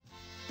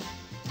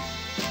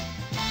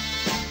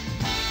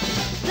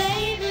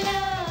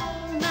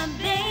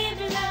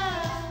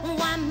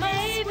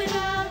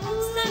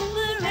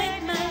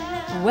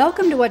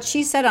Welcome to What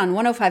She Said on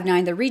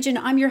 1059 The Region.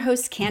 I'm your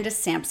host, Candace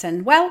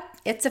Sampson. Well,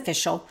 it's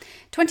official.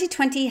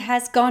 2020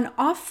 has gone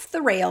off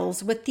the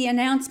rails with the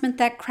announcement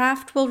that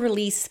Kraft will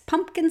release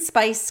pumpkin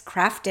spice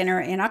Kraft dinner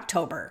in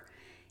October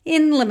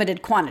in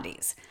limited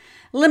quantities.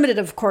 Limited,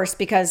 of course,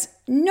 because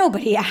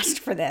nobody asked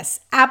for this.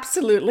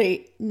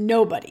 Absolutely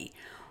nobody.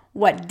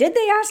 What did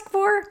they ask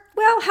for?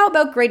 Well, how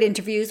about great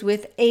interviews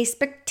with a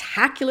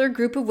spectacular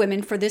group of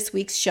women for this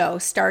week's show,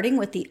 starting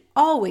with the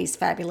always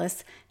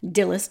fabulous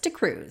Dilys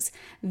DeCruz,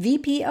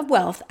 VP of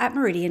Wealth at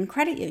Meridian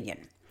Credit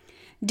Union.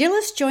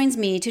 Dilys joins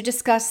me to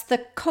discuss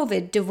the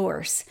COVID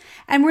divorce,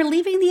 and we're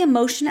leaving the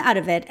emotion out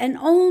of it and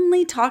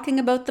only talking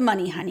about the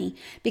money, honey,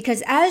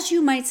 because as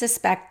you might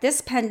suspect, this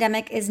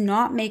pandemic is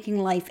not making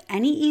life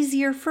any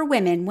easier for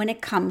women when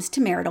it comes to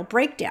marital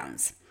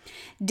breakdowns.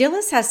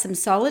 Dilys has some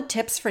solid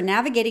tips for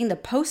navigating the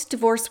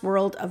post-divorce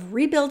world of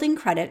rebuilding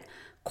credit,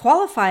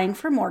 qualifying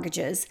for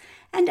mortgages,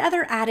 and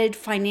other added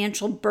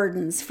financial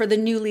burdens for the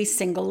newly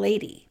single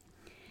lady.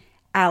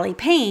 Allie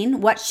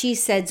Payne, What She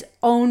Said's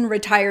own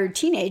retired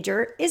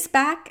teenager, is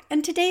back,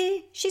 and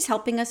today she's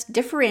helping us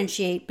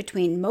differentiate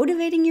between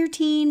motivating your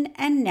teen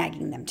and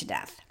nagging them to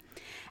death.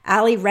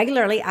 Allie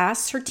regularly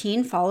asks her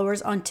teen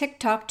followers on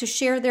TikTok to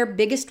share their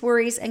biggest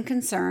worries and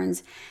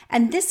concerns,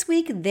 and this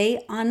week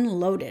they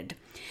unloaded.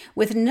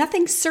 With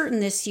nothing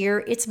certain this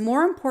year, it's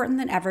more important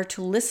than ever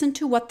to listen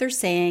to what they're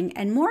saying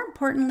and, more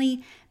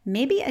importantly,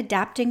 maybe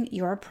adapting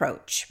your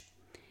approach.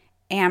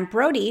 Anne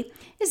Brody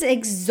is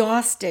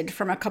exhausted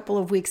from a couple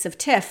of weeks of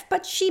TIFF,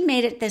 but she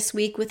made it this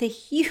week with a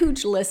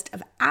huge list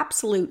of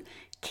absolute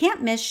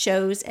can't-miss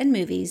shows and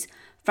movies,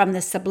 from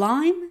the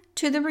sublime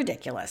to the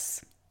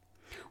ridiculous.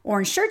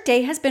 Orange Shirt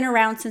Day has been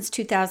around since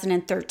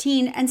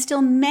 2013, and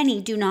still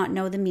many do not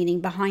know the meaning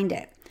behind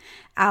it.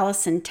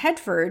 Alison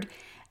Tedford,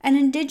 an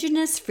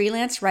Indigenous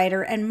freelance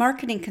writer and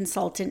marketing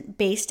consultant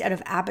based out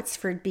of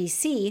Abbotsford,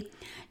 BC,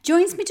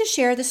 joins me to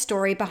share the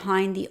story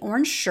behind the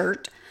orange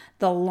shirt,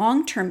 the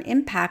long-term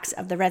impacts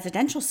of the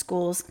residential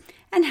schools,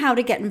 and how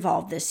to get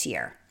involved this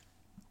year.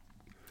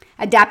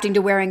 Adapting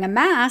to wearing a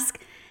mask,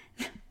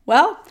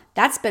 well,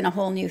 that's been a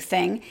whole new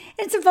thing.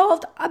 It's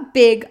involved a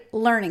big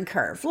learning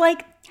curve,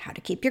 like how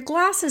to keep your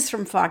glasses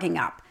from fogging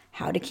up,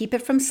 how to keep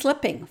it from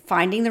slipping,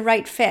 finding the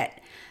right fit.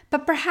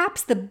 But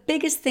perhaps the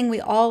biggest thing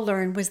we all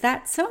learned was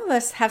that some of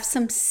us have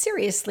some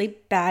seriously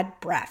bad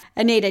breath.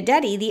 Anita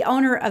Deddy, the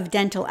owner of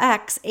Dental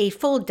X, a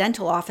full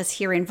dental office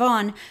here in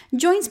Vaughan,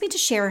 joins me to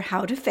share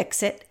how to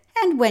fix it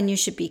and when you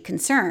should be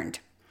concerned.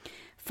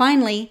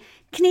 Finally,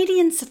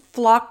 Canadians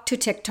flocked to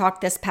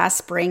TikTok this past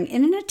spring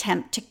in an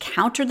attempt to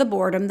counter the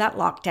boredom that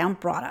lockdown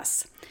brought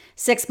us.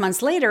 6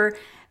 months later,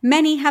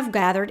 many have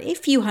gathered a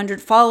few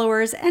hundred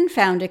followers and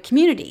found a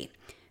community.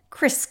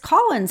 Chris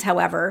Collins,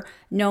 however,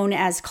 known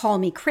as Call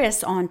Me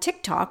Chris on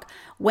TikTok,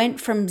 went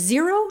from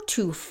 0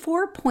 to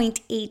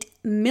 4.8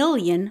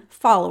 million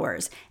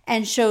followers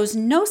and shows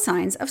no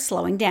signs of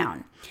slowing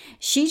down.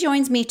 She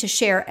joins me to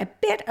share a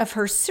bit of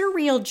her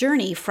surreal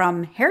journey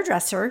from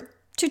hairdresser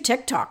to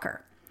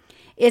TikToker.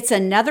 It's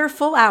another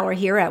full hour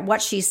here at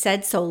What She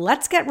Said, so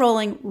let's get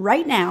rolling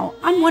right now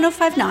on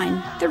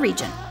 1059 The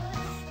Region.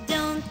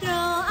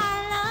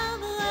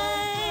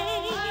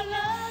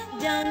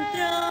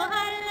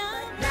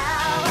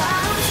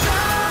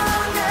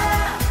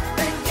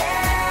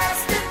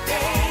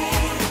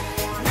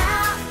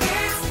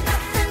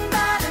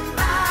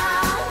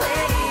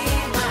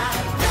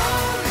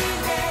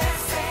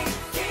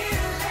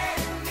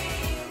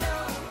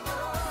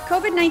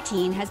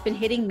 COVID-19 has been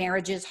hitting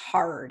marriages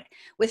hard,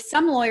 with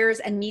some lawyers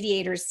and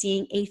mediators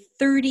seeing a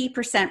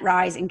 30%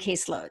 rise in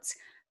caseloads.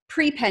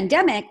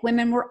 Pre-pandemic,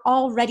 women were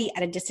already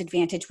at a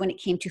disadvantage when it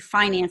came to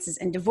finances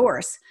and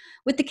divorce,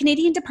 with the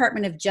Canadian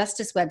Department of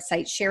Justice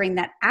website sharing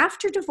that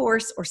after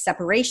divorce or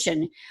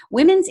separation,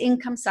 women's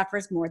income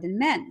suffers more than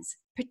men's,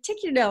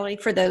 particularly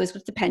for those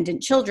with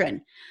dependent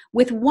children,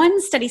 with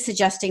one study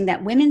suggesting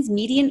that women's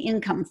median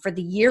income for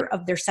the year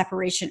of their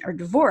separation or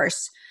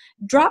divorce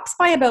drops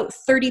by about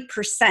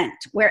 30%,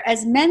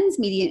 whereas men's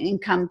median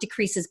income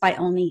decreases by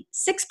only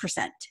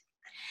 6%.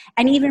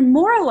 And even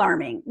more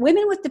alarming,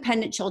 women with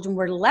dependent children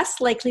were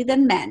less likely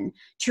than men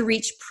to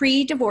reach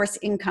pre-divorce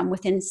income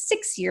within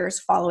 6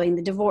 years following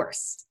the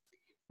divorce.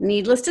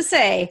 Needless to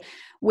say,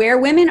 where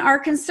women are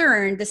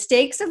concerned, the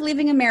stakes of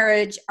leaving a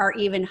marriage are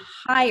even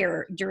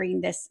higher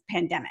during this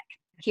pandemic.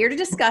 Here to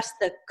discuss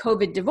the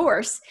COVID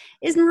divorce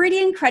is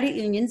Meridian Credit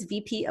Union's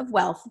VP of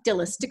Wealth,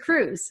 Dilys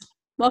DeCruz.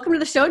 Welcome to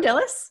the show,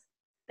 Dilys.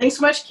 Thanks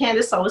so much,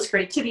 Candace. Always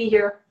great to be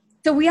here.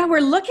 So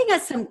we're looking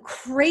at some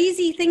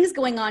crazy things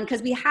going on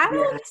because we had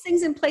all these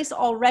things in place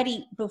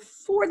already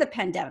before the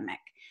pandemic.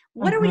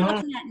 What are we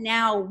looking at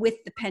now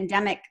with the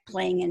pandemic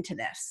playing into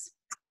this?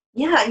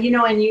 Yeah, and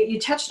you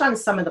touched on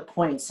some of the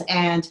points.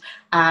 And,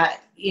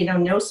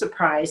 no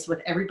surprise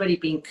with everybody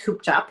being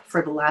cooped up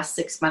for the last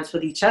 6 months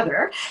with each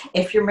other.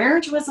 If your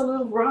marriage was a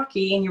little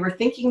rocky and you were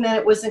thinking that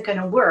it wasn't going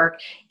to work,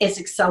 it's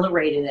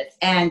accelerated it.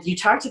 And you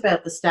talked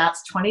about the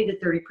stats, 20 to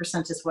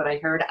 30% is what I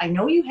heard. I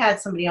know you had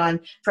somebody on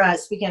for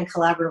speaking on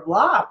collaborative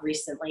law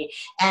recently,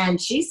 and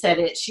she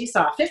said she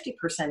saw a 50%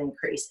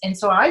 increase. And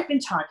so I've been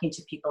talking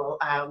to people,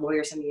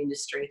 lawyers in the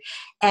industry,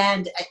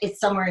 and it's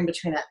somewhere in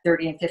between that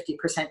 30 and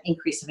 50%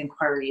 increase of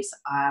inquiries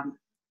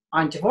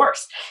on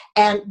divorce.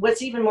 And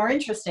what's even more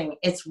interesting,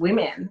 it's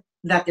women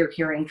that they're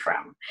hearing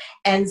from.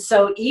 And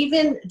so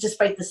even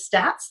despite the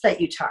stats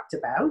that you talked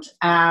about,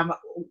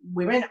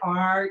 women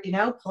are,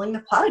 pulling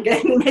the plug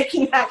and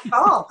making that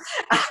call.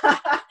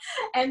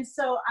 And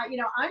so,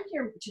 I'm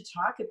here to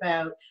talk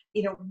about,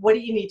 what do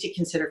you need to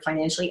consider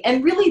financially?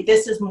 And really,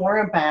 this is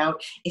more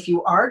about if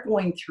you are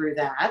going through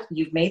that,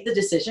 you've made the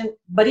decision,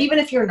 but even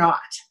if you're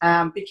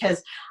not,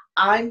 because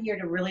I'm here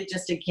to really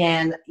just,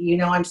 again,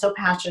 I'm so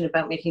passionate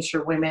about making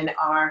sure women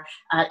are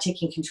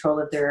taking control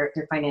of their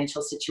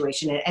financial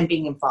situation and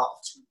being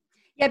involved.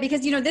 Yeah,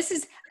 because, this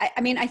is,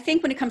 I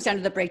think when it comes down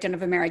to the breakdown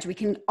of a marriage, we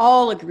can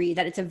all agree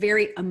that it's a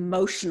very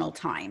emotional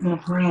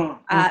time.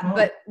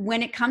 But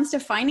when it comes to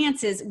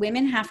finances,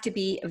 women have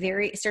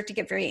to start to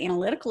get very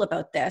analytical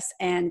about this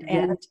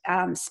and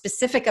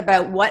specific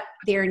about what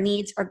their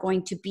needs are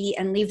going to be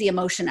and leave the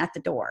emotion at the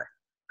door.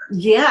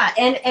 Yeah.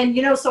 And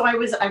so I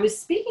was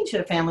speaking to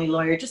a family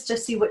lawyer just to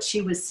see what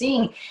she was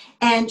seeing.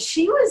 And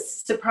she was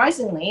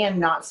surprisingly and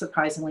not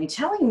surprisingly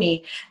telling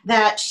me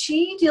that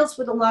she deals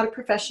with a lot of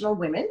professional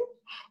women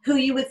who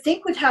you would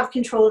think would have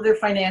control of their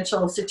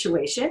financial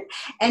situation.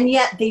 And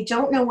yet they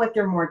don't know what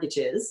their mortgage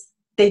is.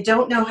 They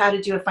don't know how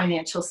to do a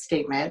financial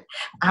statement.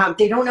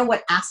 They don't know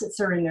what assets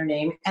are in their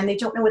name, and they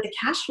don't know what the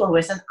cash flow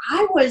is. And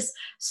I was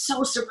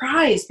so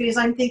surprised because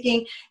I'm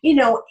thinking,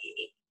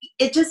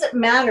 it doesn't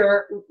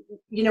matter,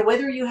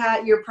 whether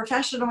you're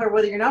professional or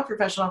whether you're not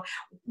professional,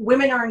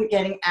 women aren't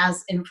getting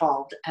as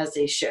involved as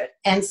they should.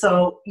 And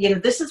so,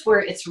 this is where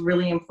it's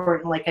really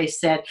important. Like I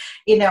said,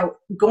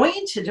 going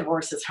into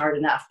divorce is hard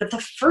enough. But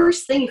the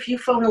first thing, if you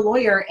phone a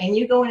lawyer and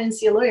you go in and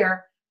see a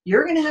lawyer,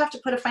 you're going to have to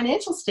put a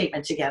financial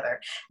statement together.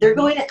 They're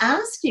going to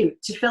ask you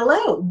to fill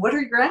out, what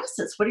are your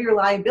assets? What are your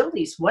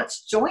liabilities?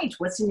 What's joint?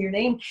 What's in your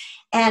name?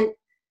 And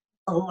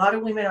a lot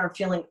of women are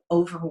feeling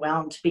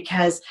overwhelmed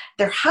because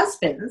their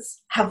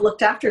husbands have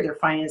looked after their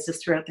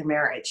finances throughout their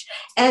marriage.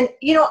 And,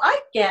 I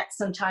get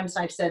sometimes,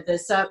 I've said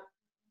this,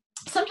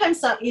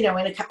 sometimes, in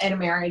a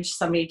marriage,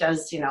 somebody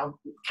does,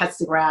 cuts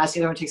the grass,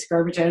 takes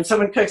garbage out, and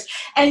someone cooks,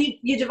 and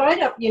you divide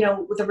up,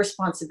 the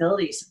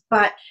responsibilities.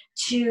 But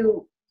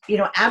to,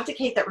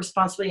 abdicate that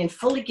responsibility and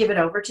fully give it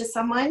over to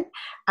someone,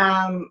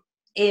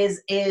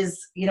 is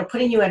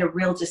putting you at a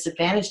real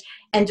disadvantage.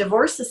 And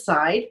divorce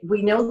aside,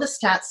 we know the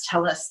stats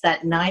tell us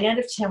that 9 out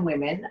of 10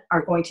 women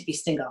are going to be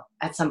single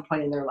at some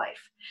point in their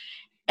life.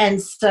 And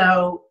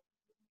so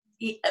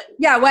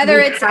whether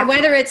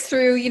it's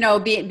through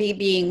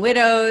being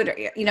widowed,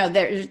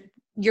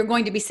 you're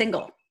going to be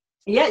single.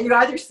 Yeah, you're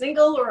either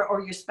single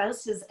or your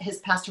spouse has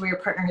passed away, your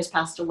partner has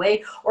passed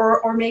away,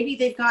 or maybe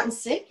they've gotten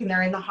sick and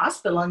they're in the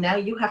hospital and now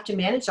you have to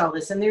manage all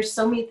this. And there's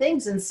so many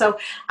things. And so,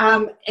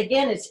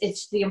 again,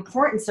 it's the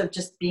importance of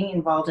just being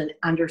involved and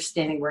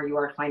understanding where you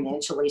are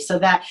financially so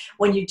that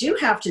when you do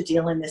have to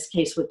deal in this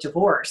case with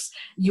divorce,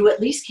 you at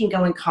least can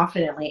go in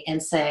confidently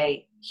and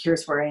say,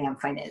 here's where I am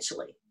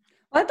financially.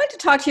 Well, I'd like to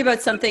talk to you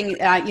about something,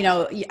 as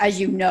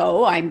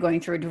I'm going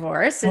through a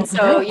divorce. And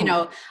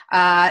so,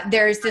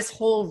 there's this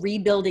whole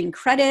rebuilding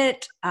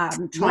credit,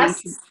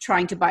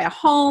 trying to buy a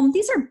home.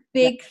 These are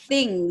big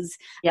things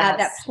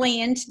that play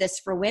into this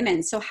for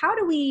women. So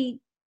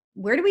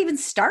where do we even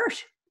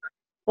start?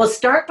 Well,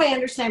 start by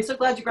understanding, I'm so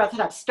glad you brought that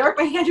up. Start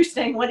by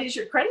understanding what is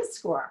your credit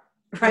score.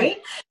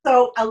 Right?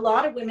 So a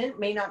lot of women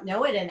may not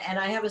know it. And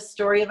I have a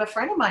story of a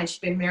friend of mine. She's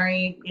been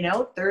married,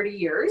 30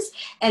 years,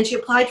 and she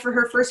applied for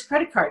her first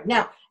credit card.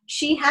 Now,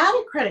 she had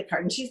a credit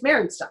card, and she's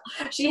married still.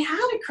 She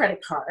had a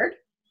credit card,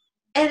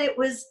 and it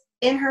was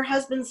in her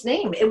husband's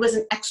name. It was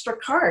an extra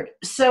card.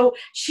 So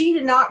she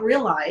did not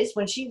realize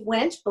when she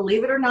went,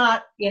 believe it or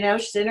not,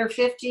 she's in her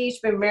 50s, she's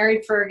been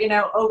married for,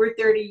 over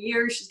 30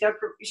 years.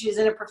 She's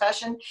in a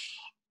profession,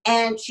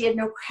 and she had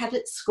no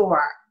credit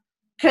score.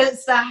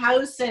 Because the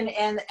house and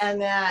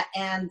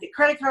the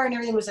credit card and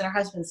everything was in her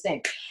husband's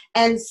name.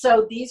 And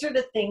so these are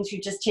the things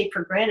you just take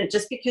for granted.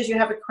 Just because you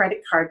have a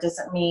credit card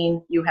doesn't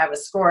mean you have a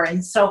score.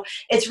 And so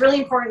it's really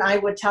important. I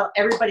would tell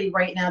everybody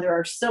right now, there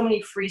are so many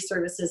free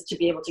services to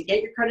be able to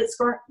get your credit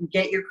score.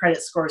 Get your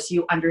credit score so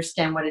you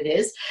understand what it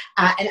is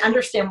and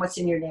understand what's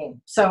in your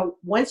name. So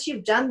once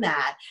you've done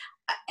that,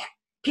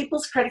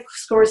 people's credit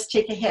scores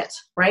take a hit,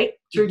 right?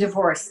 Through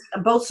divorce.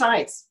 Both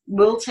sides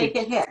will take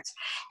a hit.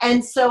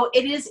 And so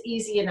it is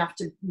easy enough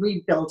to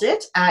rebuild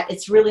it.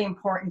 It's really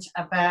important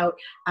about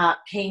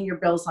paying your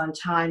bills on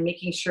time,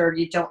 making sure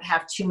you don't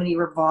have too many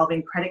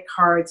revolving credit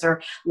cards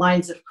or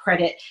lines of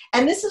credit.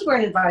 And this is where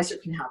an advisor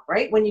can help,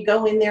 right? When you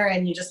go in there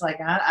and you're just like,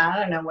 I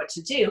don't know what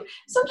to do.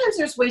 Sometimes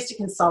there's ways to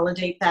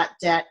consolidate that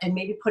debt and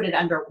maybe put it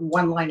under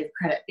one line of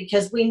credit,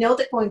 because we know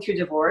that going through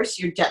divorce,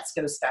 your debt's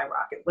going to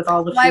skyrocket with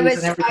all the fees and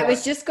everything. I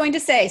was just going to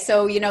say,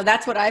 so,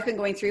 that's what I've been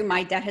going through.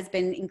 My debt has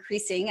been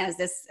increasing as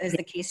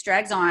the case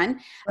drags on.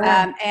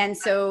 Right. And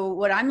so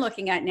what I'm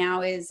looking at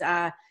now is,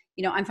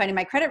 I'm finding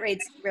my credit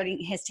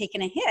rating has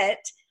taken a hit.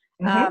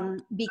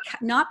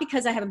 Not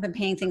because I haven't been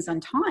paying things on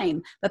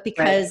time, but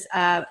because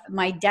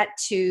my debt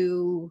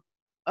to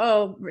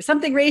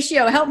something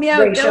ratio, help me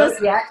out. Your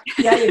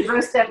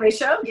gross debt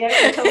ratio, your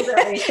total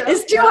debt ratio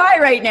is too high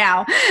right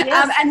now.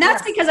 Yes, and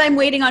that's because I'm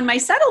waiting on my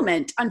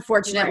settlement,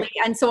 unfortunately.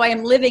 Right. And so I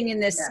am living in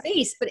this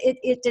space, but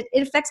it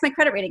affects my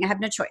credit rating. I have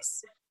no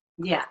choice.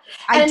 Yeah.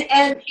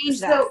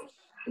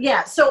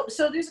 So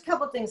there's a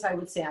couple of things I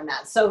would say on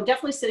that. So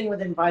definitely sitting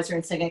with an advisor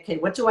and saying, okay,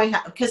 what do I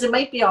have? Because it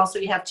might be also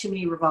you have too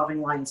many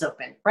revolving lines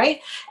open,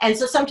 right? And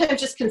so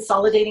sometimes just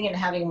consolidating and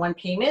having one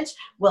payment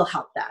will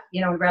help that,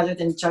 rather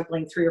than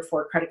juggling 3 or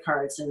 4 credit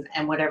cards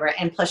and whatever,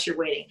 and plus you're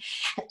waiting.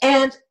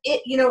 And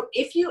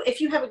if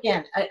you have,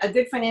 again, a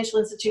good financial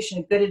institution,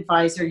 a good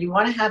advisor, you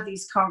want to have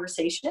these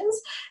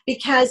conversations,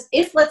 because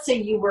if, let's say,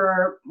 you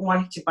were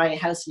wanting to buy a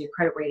house and your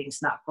credit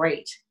rating's not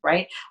great,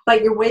 right?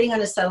 But you're waiting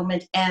on a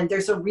settlement and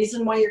there's a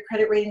reason why your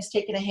credit rating's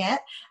taken a hit,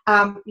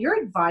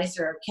 your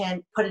advisor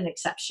can put an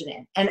exception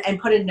in and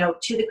put a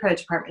note to the credit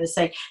department and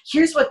say,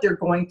 here's what they're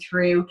going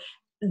through.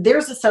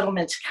 There's a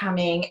settlement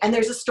coming and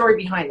there's a story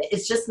behind it.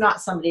 It's just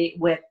not somebody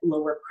with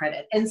lower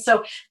credit. And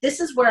so this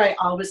is where I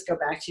always go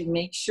back to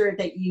make sure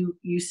that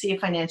you see a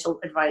financial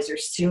advisor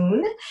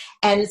soon.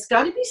 And it's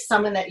got to be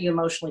someone that you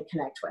emotionally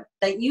connect with,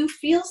 that you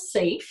feel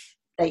safe,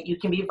 that you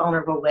can be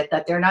vulnerable with,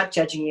 that they're not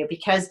judging you,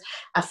 because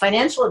a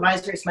financial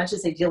advisor, as much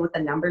as they deal with the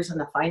numbers and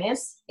the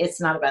finance,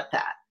 it's not about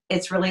that.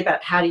 It's really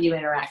about how do you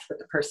interact with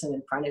the person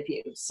in front of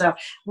you. So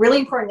really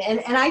important.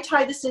 And I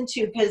tie this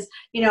into, because,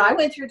 I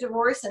went through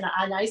divorce and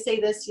I say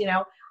this,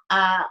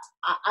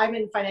 I'm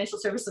in financial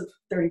services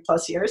 30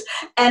 plus years,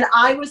 and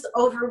I was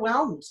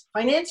overwhelmed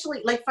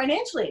financially.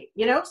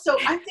 So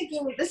I'm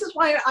thinking, this is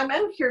why I'm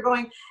out here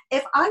going,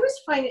 if I was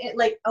finding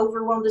it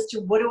overwhelmed as to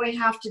what do I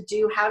have to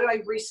do? How do I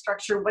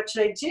restructure? What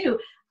should I do?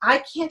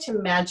 I can't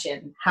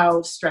imagine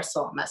how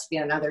stressful it must be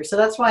on others. So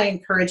that's why I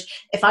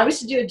encourage, if I was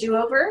to do a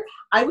do-over,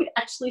 I would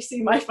actually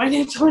see my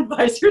financial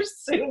advisor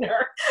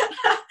sooner,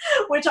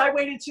 which I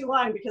waited too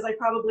long because I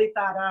probably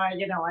thought, I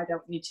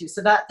don't need to.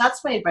 So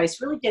that's my advice.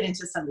 Really get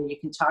into somebody you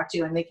can talk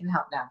to and they can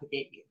help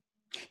navigate you.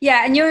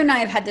 Yeah. And you and I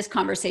have had this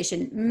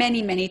conversation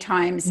many, many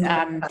times, in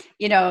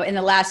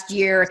the last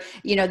year,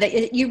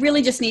 that you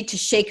really just need to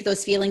shake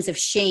those feelings of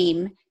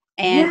shame.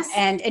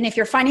 And if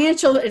your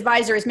financial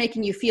advisor is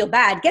making you feel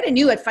bad, get a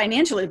new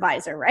financial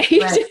advisor, right?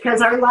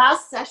 Because our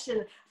last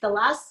session, the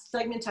last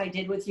segment I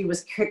did with you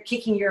was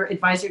kicking your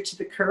advisor to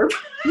the curb.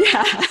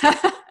 Yeah.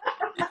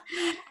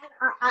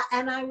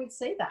 And I would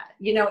say that,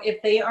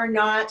 if they are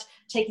not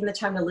taking the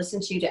time to listen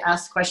to you, to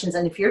ask questions,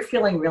 and if you're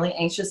feeling really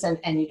anxious and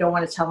you don't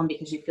want to tell them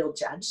because you feel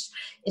judged,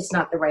 it's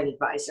not the right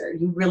advisor.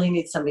 You really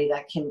need somebody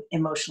that can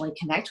emotionally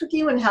connect with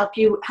you and help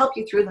you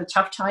through the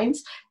tough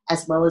times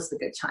as well as the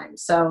good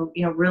times. So,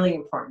 really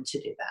important to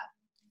do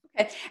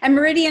that. Okay. And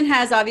Meridian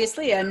has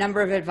obviously a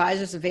number of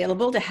advisors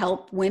available to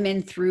help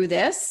women through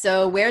this.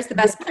 So where's the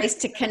best place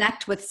to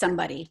connect with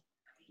somebody?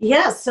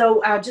 Yeah,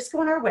 so just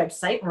go on our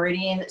website,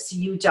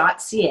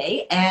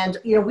 meridiancu.ca, and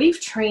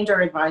we've trained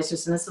our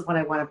advisors, and this is what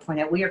I want to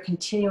point out. We are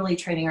continually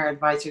training our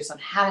advisors on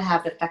how to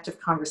have effective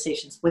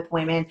conversations with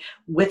women,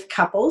 with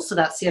couples. So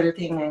that's the other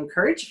thing I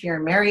encourage. If you're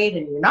married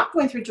and you're not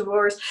going through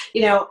divorce,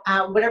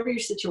 whatever your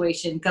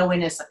situation, go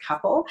in as a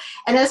couple.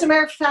 And as a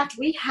matter of fact,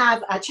 we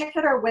have check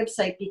out our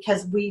website,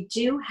 because we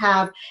do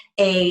have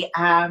a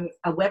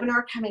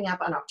webinar coming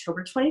up on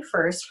October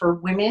 21st for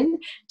women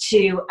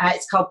to.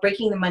 It's called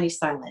Breaking the Money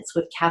Silence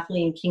with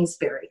Kathleen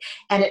Kingsbury,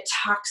 and it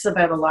talks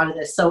about a lot of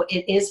this. So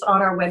it is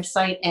on our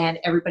website and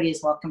everybody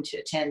is welcome to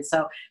attend.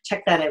 So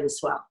check that out as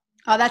well.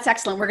 Oh, that's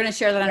excellent. We're going to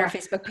share that on our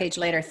Facebook page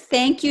later.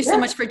 Thank you so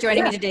much for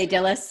joining me today,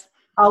 Dilys.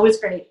 Always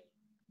great.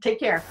 Take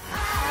care.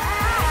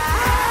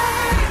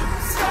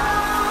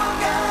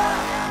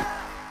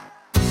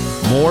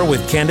 More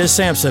with Candace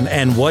Sampson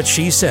and What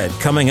She Said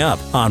coming up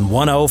on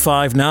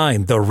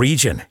 105.9 The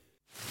Region.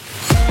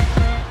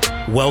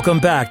 Welcome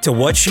back to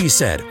What She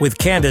Said with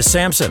Candace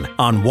Sampson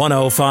on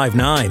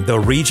 105.9 The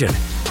Region.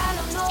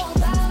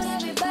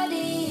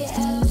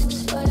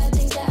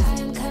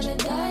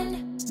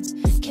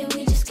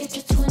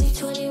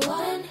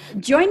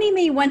 Joining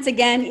me once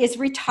again is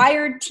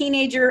retired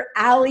teenager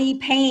Allie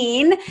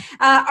Payne,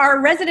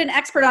 our resident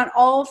expert on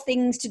all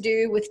things to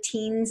do with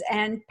teens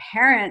and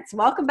parents.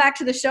 Welcome back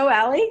to the show,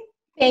 Allie.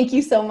 Thank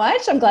you so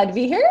much. I'm glad to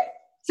be here.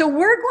 So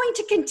we're going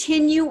to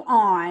continue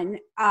on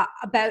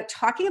about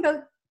talking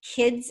about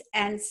kids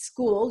and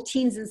school,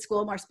 teens in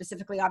school more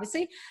specifically,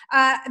 obviously,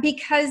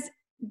 because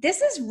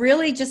this is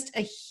really just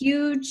a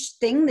huge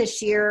thing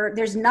this year.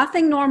 There's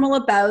nothing normal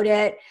about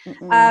it.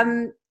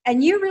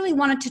 And you really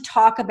wanted to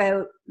talk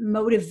about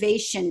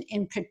motivation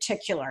in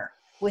particular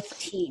with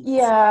teens.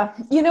 Yeah.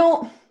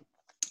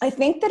 I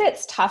think that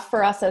it's tough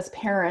for us as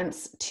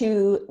parents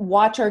to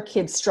watch our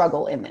kids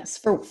struggle in this,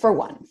 for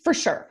one, for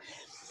sure.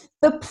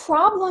 The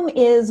problem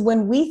is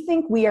when we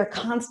think we are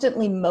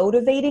constantly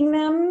motivating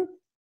them,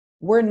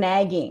 we're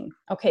nagging.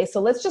 Okay,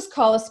 so let's just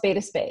call a spade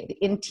a spade.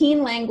 In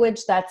teen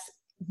language, that's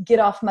get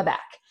off my back.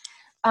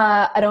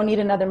 I don't need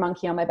another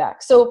monkey on my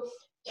back. So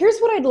here's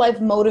what I'd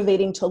like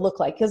motivating to look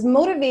like. Because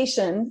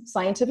motivation,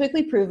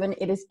 scientifically proven,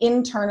 it is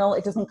internal.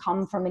 It doesn't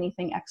come from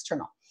anything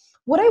external.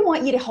 What I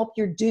want you to help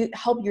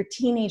your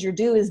teenager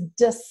do is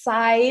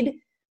decide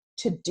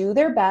to do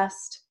their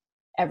best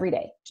every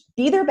day.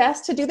 Be their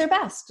best to do their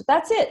best.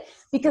 That's it.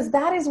 Because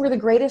that is where the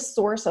greatest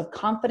source of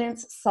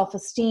confidence,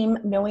 self-esteem,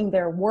 knowing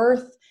their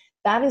worth,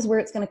 that is where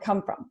it's going to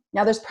come from.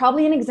 Now, there's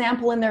probably an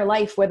example in their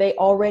life where they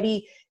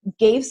already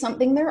gave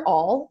something their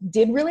all,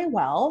 did really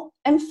well,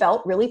 and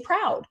felt really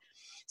proud.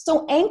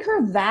 So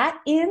anchor that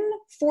in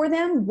for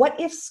them. What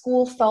if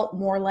school felt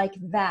more like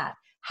that?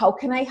 How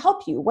can I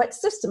help you? What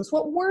systems,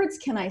 what words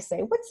can I say?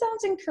 What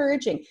sounds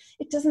encouraging?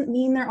 It doesn't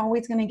mean they're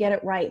always going to get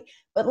it right,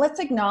 but let's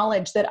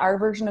acknowledge that our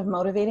version of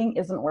motivating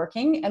isn't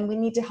working, and we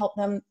need to help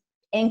them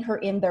anchor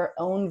in their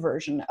own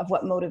version of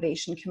what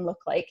motivation can look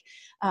like,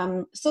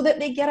 so that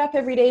they get up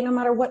every day, no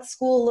matter what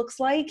school looks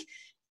like,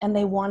 and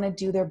they want to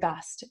do their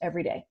best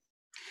every day.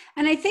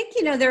 And I think,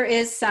 there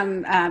is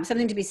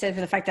something to be said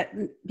for the fact that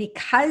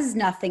because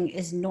nothing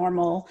is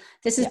normal,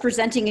 this is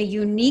presenting a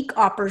unique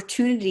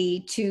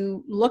opportunity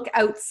to look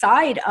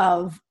outside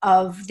of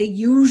the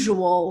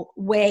usual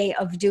way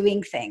of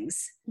doing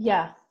things.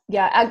 Yeah,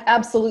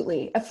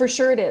 absolutely. For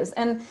sure it is.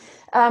 And,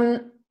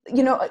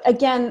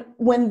 again,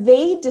 when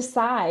they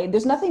decide,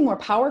 there's nothing more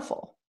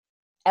powerful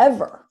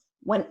ever.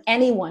 When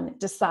anyone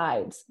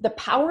decides, the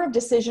power of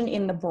decision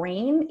in the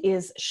brain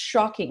is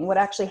shocking, what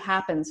actually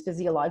happens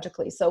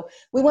physiologically. So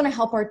we want to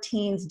help our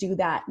teens do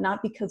that,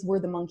 not because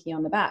we're the monkey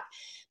on the back.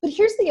 But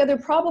here's the other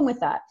problem with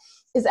that,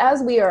 is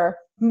as we are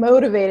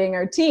motivating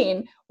our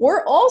teen,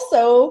 we're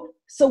also,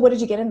 so what did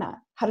you get in that?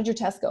 How did your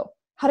test go?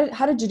 How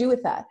did you do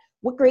with that?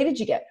 What grade did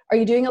you get? Are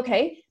you doing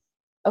okay?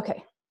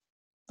 Okay,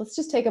 let's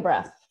just take a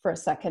breath for a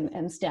second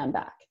and stand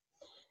back.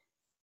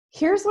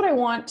 Here's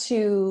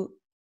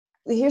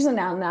an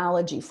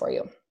analogy for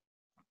you.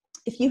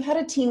 If you had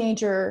a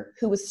teenager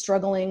who was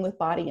struggling with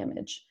body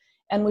image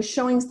and was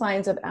showing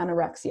signs of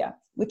anorexia,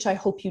 which I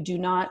hope you do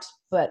not,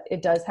 but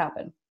it does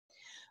happen,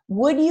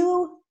 would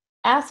you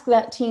ask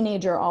that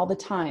teenager all the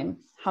time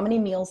how many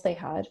meals they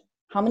had,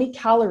 how many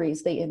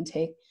calories they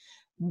intake,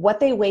 what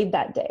they weighed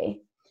that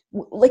day?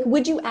 Like,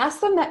 would you ask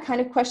them that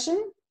kind of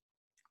question?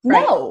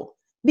 Right. No,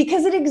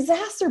 because it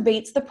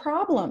exacerbates the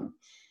problem.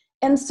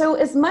 And so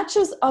as much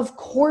as, of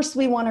course,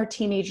 we want our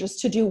teenagers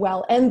to do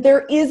well, and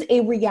there is a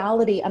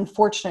reality,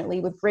 unfortunately,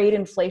 with grade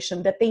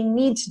inflation, that they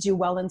need to do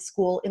well in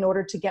school in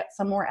order to get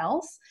somewhere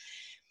else,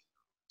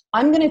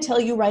 I'm going to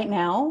tell you right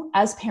now,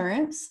 as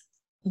parents,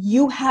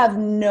 you have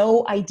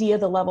no idea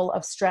the level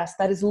of stress.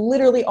 That is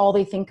literally all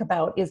they think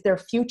about, is their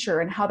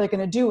future and how they're going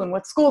to do and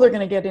what school they're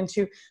going to get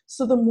into.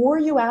 So the more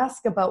you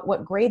ask about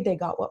what grade they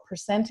got, what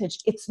percentage,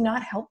 it's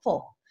not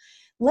helpful.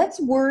 Let's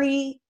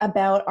worry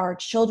about our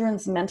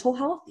children's mental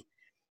health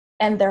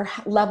and their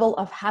level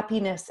of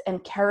happiness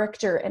and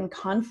character and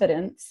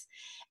confidence,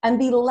 and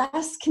be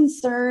less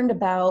concerned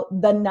about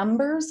the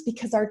numbers,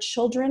 because our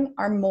children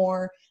are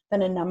more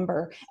than a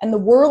number. And the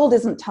world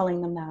isn't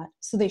telling them that.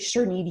 So they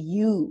sure need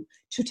you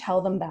to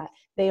tell them that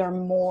they are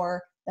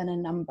more than a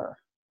number.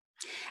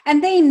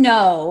 And they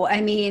know,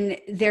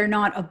 they're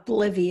not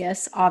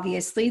oblivious,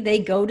 obviously. They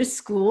go to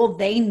school.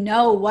 They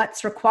know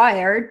what's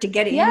required to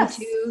get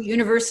into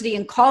university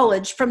and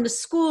college from the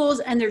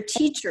schools and their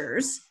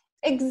teachers.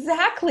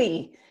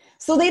 Exactly.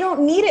 So they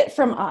don't need it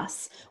from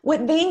us.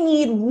 What they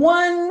need,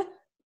 one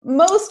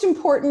most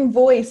important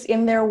voice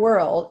in their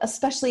world,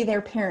 especially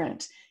their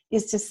parent,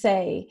 is to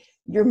say,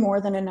 you're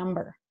more than a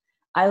number.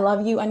 I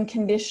love you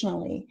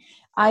unconditionally.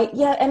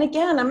 And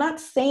again, I'm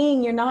not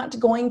saying you're not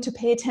going to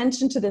pay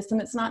attention to this,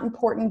 and it's not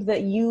important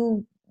that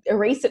you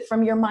erase it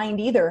from your mind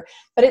either,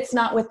 but it's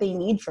not what they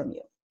need from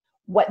you.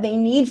 What they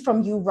need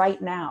from you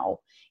right now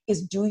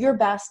is do your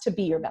best to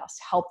be your best.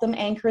 Help them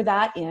anchor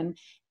that in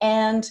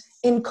and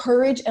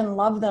encourage and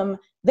love them.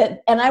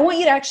 And I want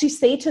you to actually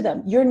say to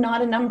them, you're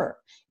not a number.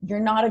 You're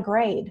not a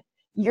grade.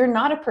 You're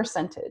not a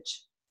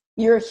percentage.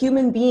 You're a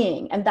human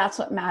being. And that's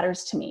what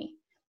matters to me,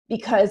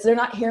 because they're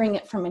not hearing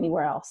it from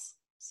anywhere else.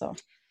 So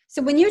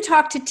when you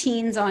talk to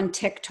teens on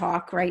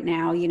TikTok right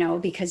now,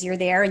 because you're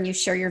there and you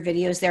share your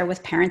videos there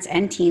with parents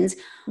and teens.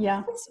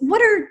 Yeah.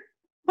 What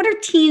are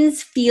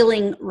teens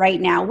feeling right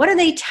now? What are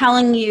they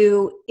telling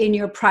you in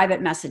your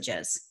private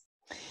messages?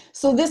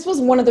 So this was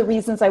one of the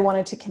reasons I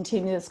wanted to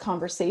continue this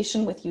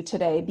conversation with you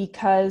today,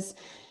 because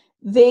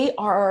they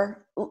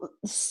are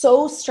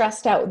so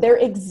stressed out. Their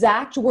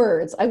exact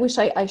words, I wish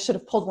I should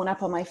have pulled one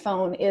up on my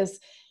phone, is,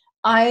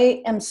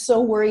 I am so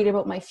worried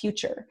about my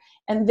future.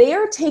 And they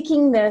are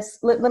taking this,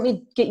 let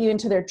me get you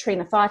into their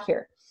train of thought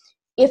here.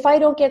 If I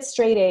don't get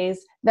straight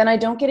A's, then I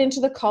don't get into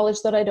the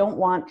college that I don't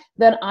want,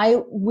 then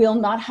I will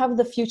not have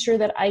the future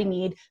that I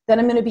need, then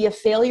I'm going to be a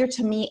failure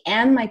to me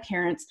and my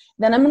parents,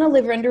 then I'm going to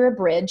live under a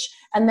bridge,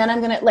 and then I'm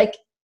going to, like,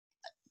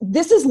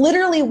 this is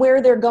literally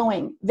where they're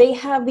going. They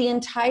have the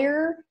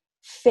entire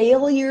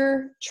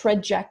failure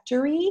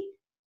trajectory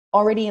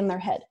already in their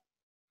head.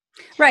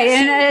 Right.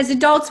 And as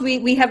adults,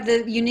 we have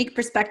the unique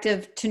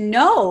perspective to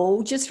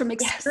know just from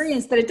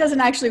experience that it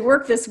doesn't actually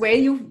work this way.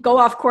 You go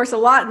off course a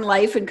lot in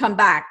life and come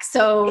back.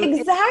 So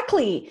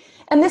exactly.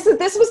 And this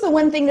was the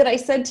one thing that I've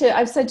said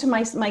to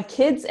my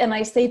kids, and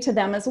I say to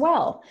them as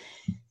well.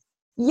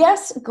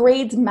 Yes,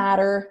 grades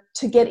matter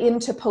to get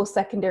into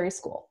post-secondary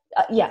school.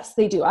 Yes,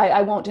 they do.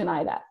 I won't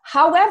deny that.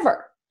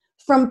 However,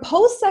 from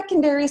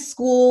post-secondary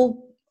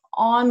school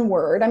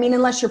onward, I mean,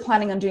 unless you're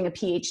planning on doing a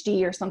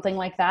PhD or something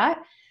like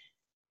that,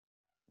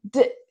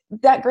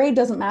 that grade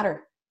doesn't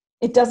matter.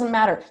 It doesn't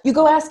matter. You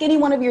go ask any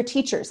one of your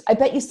teachers. I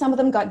bet you some of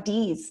them got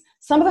D's.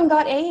 Some of them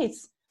got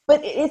A's. But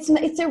it's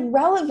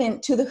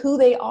irrelevant to who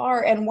they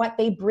are and what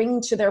they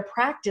bring to their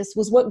practice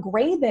was what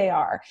grade they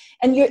are.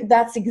 And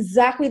that's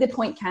exactly the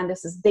point,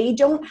 Candace, is they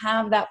don't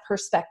have that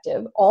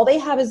perspective. All they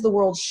have is the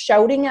world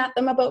shouting at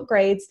them about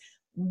grades.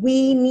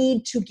 We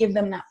need to give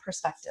them that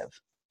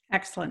perspective.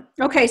 Excellent.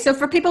 Okay, so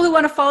for people who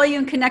want to follow you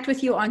and connect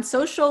with you on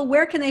social,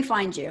 where can they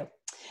find you?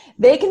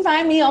 They can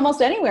find me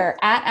almost anywhere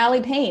at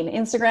Allie Payne,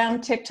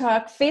 Instagram,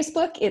 TikTok,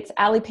 Facebook. It's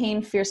Allie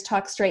Payne, Fierce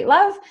Talk, Straight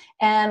Love,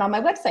 and on my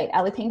website,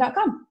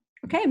 alliepayne.com.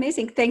 Okay,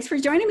 amazing. Thanks for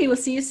joining me. We'll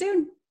see you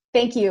soon.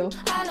 Thank you.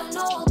 I don't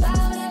know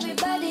about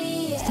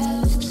everybody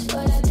else,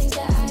 but I think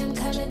that I am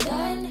kind of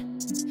done.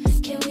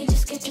 Can we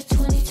just get to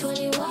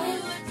 2021?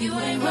 You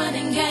ain't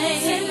running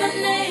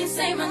game.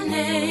 Say my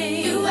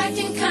name. You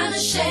acting kind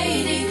of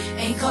shady.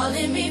 Ain't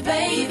calling me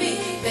baby.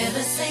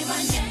 Better say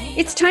my name.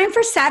 It's time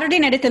for Saturday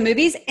Night at the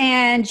Movies,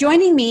 and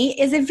joining me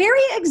is a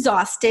very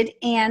exhausted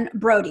Anne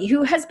Brody,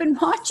 who has been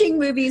watching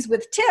movies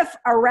with Tiff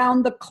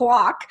around the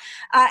clock.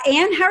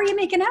 Anne, how are you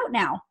making out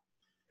now?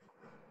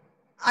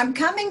 I'm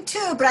coming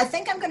too, but I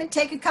think I'm going to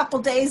take a couple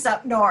days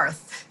up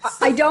north.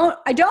 I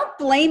don't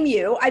blame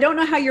you. I don't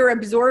know how you're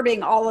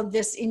absorbing all of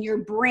this in your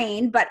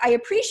brain, but I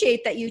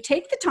appreciate that you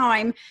take the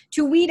time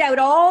to weed out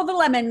all the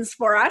lemons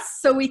for us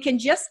so we can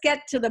just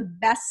get to the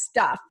best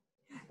stuff.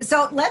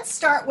 So let's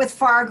start with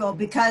Fargo,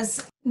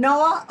 because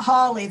Noah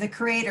Hawley, the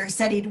creator,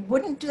 said he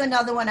wouldn't do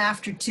another one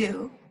after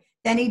 2.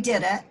 Then he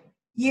did it.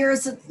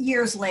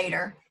 Years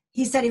later,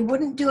 he said he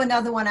wouldn't do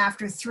another one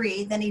after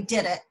 3. Then he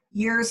did it.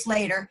 Years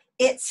later,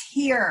 it's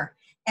here.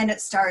 And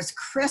it stars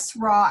Chris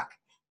Rock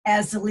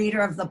as the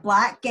leader of the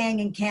black gang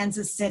in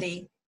Kansas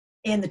City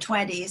in the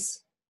 20s.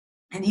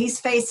 And he's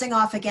facing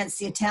off against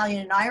the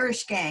Italian and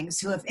Irish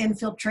gangs who have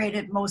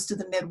infiltrated most of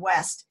the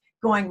Midwest,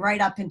 going right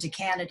up into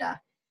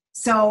Canada.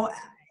 So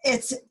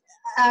it's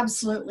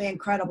absolutely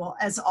incredible,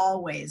 as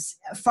always.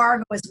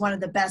 Fargo is one of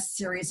the best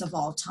series of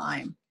all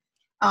time.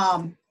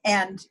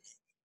 And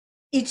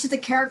each of the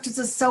characters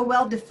is so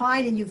well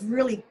defined, and you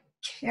really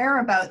care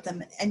about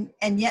them,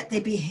 and yet they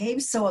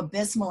behave so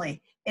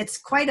abysmally. It's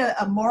quite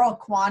a moral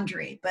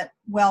quandary, but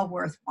well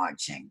worth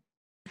watching.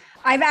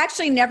 I've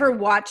actually never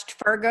watched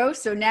Fargo,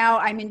 so now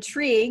I'm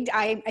intrigued.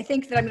 I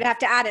think that I'm going to have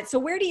to add it. So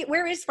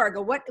where is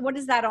Fargo? What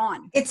is that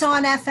on? It's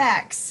on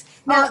FX.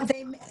 Now,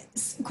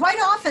 quite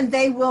often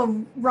they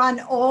will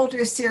run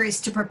older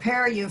series to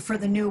prepare you for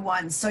the new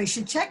ones, so you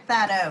should check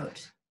that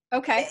out.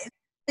 Okay.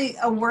 It's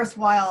a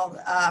worthwhile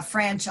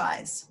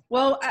franchise.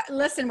 Well,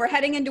 listen, we're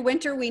heading into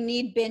winter. We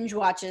need binge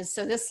watches,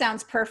 so this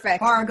sounds perfect.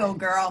 Fargo,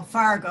 girl,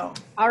 Fargo.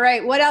 All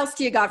right, what else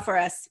do you got for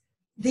us?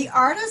 The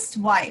Artist's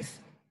Wife.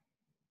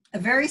 A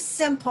very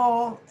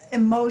simple,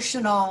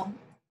 emotional,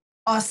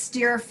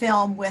 austere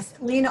film with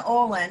Lena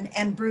Olin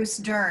and Bruce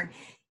Dern.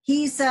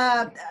 He's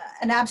an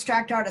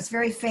abstract artist,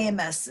 very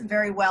famous,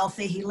 very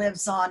wealthy. He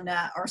lives on,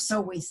 or so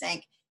we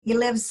think, he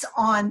lives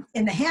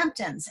in the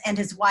Hamptons, and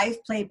his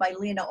wife, played by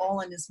Lena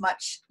Olin, is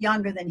much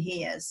younger than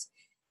he is.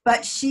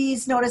 But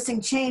she's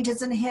noticing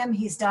changes in him.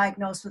 He's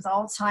diagnosed with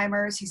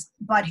Alzheimer's,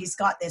 but he's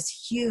got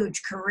this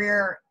huge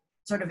career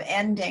sort of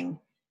ending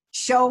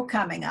show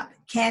coming up.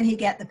 Can he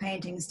get the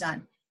paintings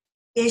done?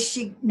 Is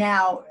she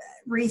now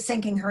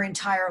rethinking her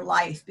entire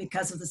life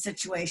because of the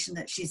situation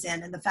that she's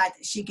in and the fact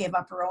that she gave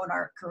up her own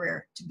art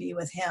career to be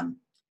with him?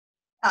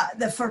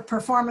 The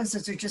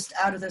performances are just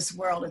out of this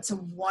world. It's a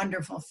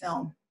wonderful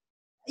film.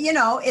 You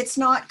know, it's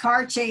not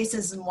car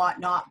chases and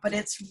whatnot, but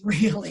it's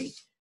really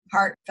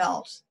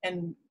heartfelt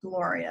and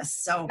glorious.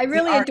 So I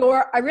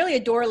really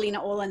adore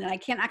Lena Olin, and I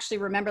can't actually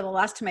remember the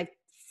last time I've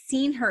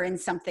seen her in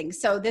something.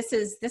 So this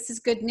is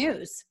good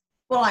news.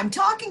 Well, I'm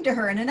talking to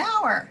her in an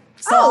hour.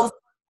 So I'll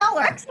tell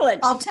her. Excellent.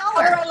 I'll tell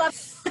her.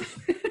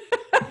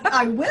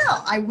 I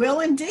love I will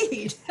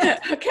indeed.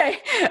 Okay.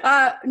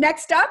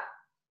 Next up.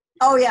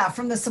 Oh yeah,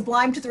 from the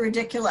sublime to the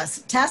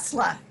ridiculous.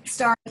 Tesla,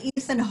 starring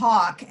Ethan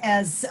Hawke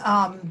as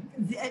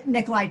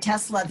Nikolai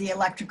Tesla, the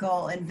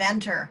electrical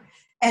inventor.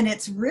 And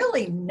it's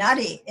really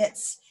nutty.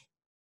 It's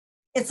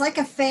like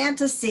a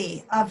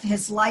fantasy of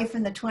his life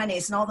in the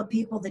 20s and all the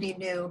people that he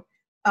knew.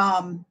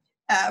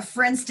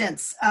 For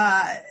instance,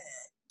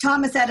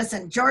 Thomas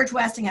Edison, George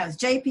Westinghouse,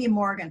 J.P.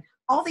 Morgan,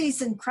 all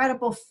these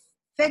incredible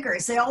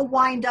figures, they all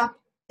wind up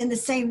in the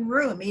same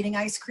room eating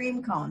ice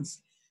cream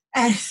cones.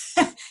 And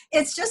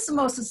it's just the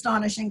most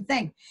astonishing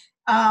thing.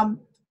 And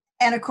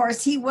of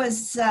course, he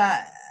was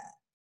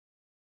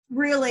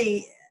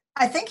really,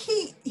 I think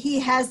he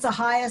has the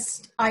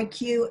highest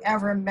IQ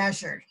ever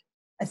measured.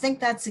 I think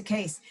that's the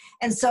case.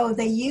 And so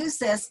they use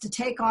this to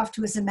take off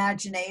to his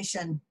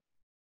imagination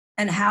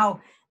and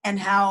how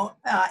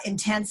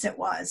intense it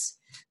was.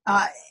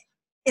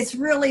 It's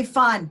really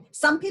fun.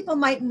 Some people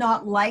might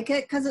not like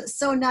it because it's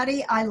so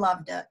nutty. I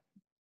loved it.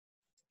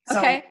 So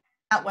okay.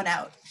 That went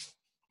out.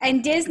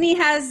 And Disney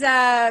has,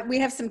 we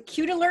have some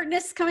cute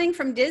alertness coming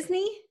from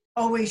Disney.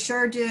 Oh, we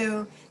sure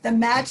do. The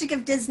magic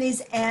of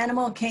Disney's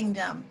Animal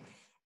Kingdom.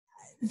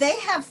 They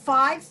have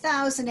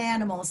 5,000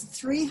 animals,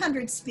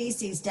 300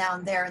 species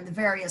down there in the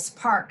various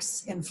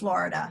parks in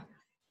Florida.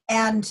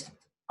 And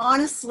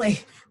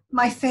honestly,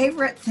 my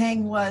favorite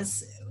thing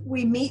was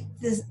we meet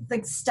the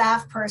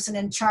staff person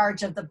in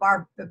charge of the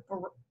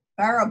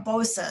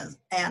Barbosa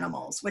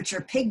animals, which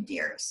are pig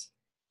deers.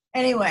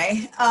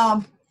 Anyway,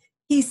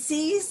 he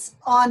sees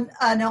on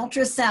an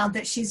ultrasound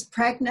that she's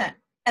pregnant,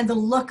 and the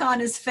look on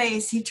his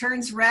face, he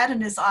turns red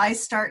and his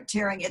eyes start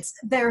tearing.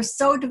 They're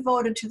so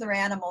devoted to their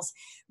animals.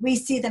 We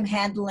see them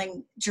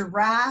handling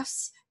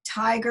giraffes,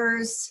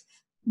 tigers,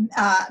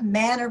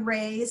 manta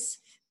rays,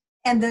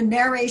 and the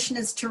narration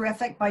is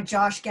terrific by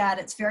Josh Gad.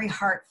 It's very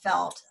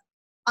heartfelt.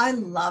 I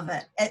love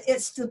it.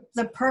 It's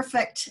the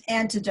perfect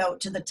antidote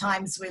to the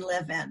times we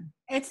live in.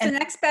 It's the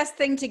next best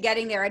thing to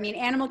getting there. I mean,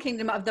 Animal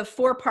Kingdom, of the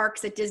 4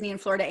 parks at Disney in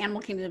Florida,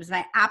 Animal Kingdom is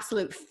my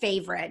absolute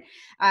favorite.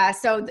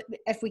 So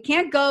if we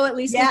can't go, at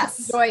least we can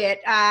enjoy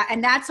it.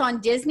 And that's on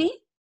Disney?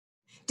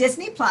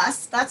 Disney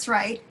Plus, that's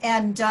right.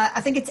 And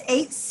I think it's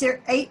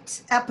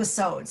 8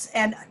 episodes.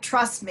 And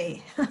trust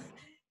me,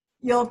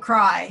 you'll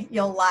cry,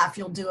 you'll laugh,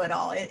 you'll do it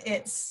all.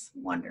 It's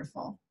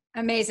wonderful.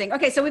 Amazing.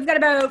 Okay, so we've got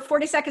about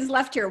 40 seconds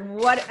left here.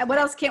 What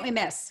else can't we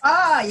miss?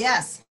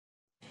 Yes.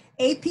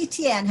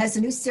 APTN has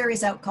a new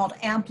series out called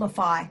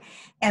Amplify.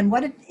 And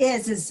what it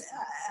is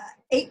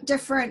 8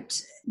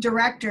 different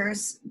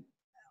directors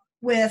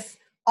with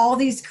all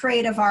these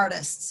creative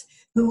artists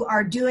who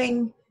are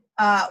doing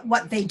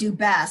what they do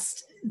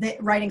best,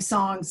 writing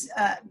songs,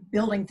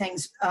 building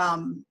things,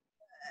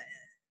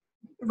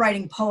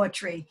 writing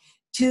poetry,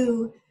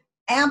 to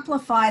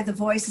amplify the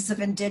voices of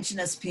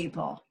Indigenous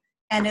people.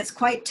 And it's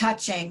quite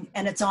touching,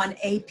 and it's on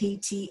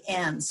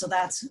APTN, so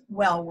that's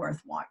well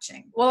worth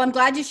watching. Well, I'm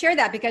glad you shared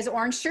that because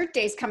Orange Shirt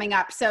Day is coming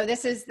up, so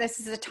this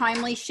is a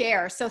timely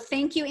share. So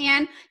thank you,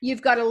 Anne.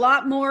 You've got a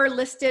lot more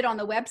listed on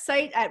the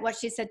website at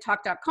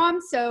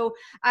whatshesaidtalk.com. So,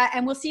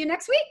 and we'll see you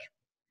next week.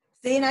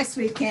 See you next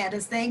week,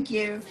 Candace. Thank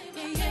you.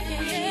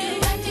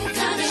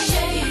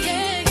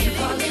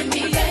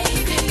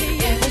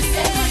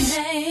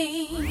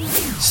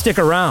 Stick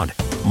around.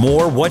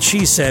 More What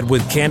She Said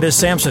with Candace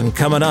Sampson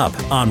coming up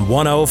on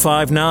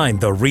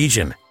 105.9 The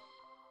Region.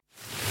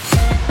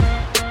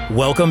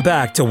 Welcome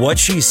back to What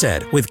She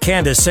Said with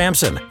Candace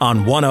Sampson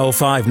on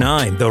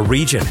 105.9 The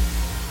Region.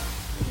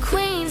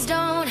 Queens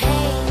don't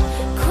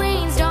hate,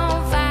 queens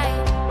don't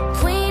fight,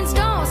 queens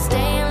don't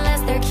stay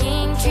unless their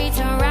king treats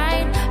her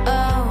right.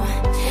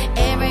 Oh,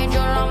 every jewel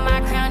on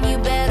my crown, you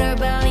better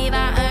believe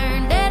I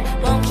earned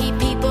it. Won't keep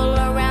people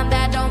around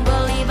that don't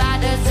believe I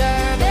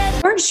deserve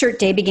it. Orange Shirt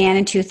Day began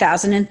in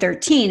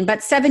 2013,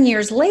 but 7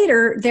 years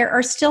later, there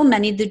are still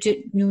many that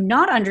do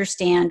not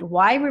understand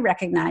why we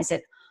recognize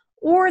it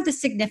or the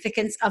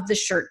significance of the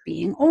shirt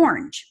being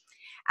orange.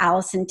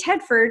 Alison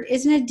Tedford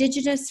is an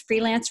Indigenous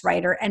freelance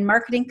writer and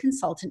marketing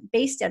consultant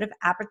based out of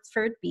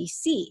Abbotsford,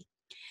 BC.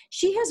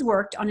 She has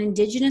worked on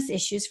Indigenous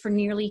issues for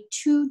nearly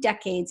 2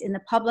 decades in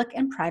the public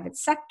and private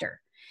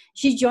sector.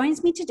 She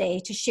joins me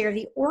today to share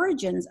the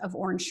origins of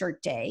Orange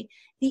Shirt Day,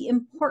 the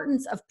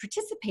importance of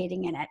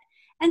participating in it,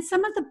 and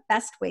some of the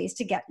best ways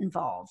to get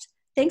involved.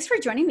 Thanks for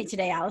joining me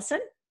today,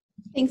 Alison.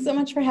 Thanks so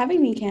much for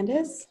having me,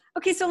 Candace.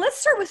 Okay, so let's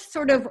start with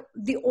sort of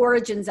the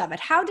origins of it.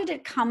 How did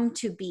it come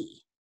to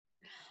be?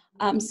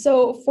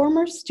 So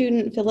former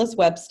student Phyllis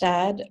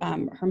Webstad,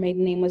 her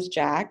maiden name was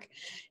Jack.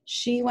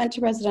 She went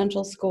to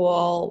residential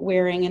school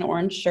wearing an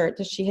orange shirt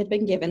that she had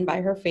been given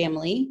by her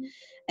family,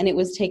 and it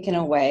was taken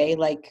away.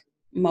 Like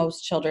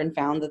most children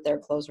found that their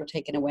clothes were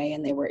taken away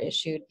and they were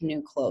issued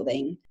new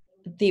clothing.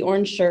 The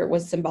orange shirt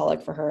was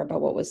symbolic for her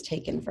about what was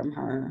taken from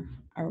her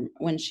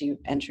when she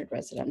entered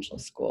residential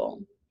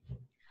school.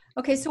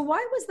 Okay, so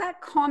why was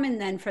that common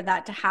then for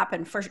that to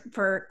happen,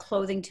 for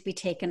clothing to be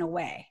taken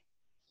away?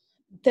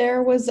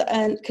 There was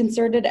a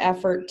concerted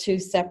effort to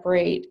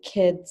separate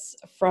kids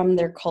from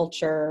their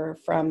culture,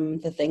 from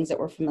the things that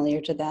were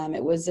familiar to them.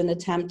 It was an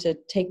attempt to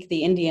take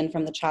the Indian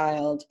from the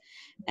child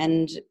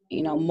and,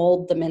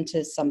 mold them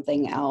into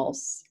something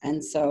else.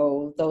 And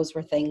so those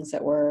were things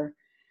that were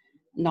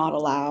not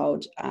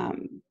allowed.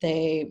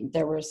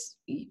 There was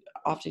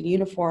often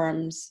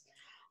uniforms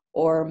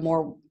or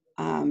more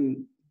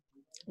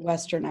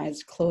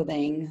westernized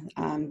clothing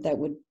that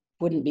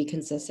wouldn't be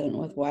consistent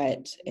with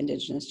what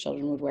Indigenous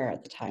children would wear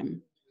at the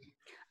time.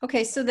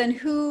 Okay, so then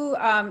who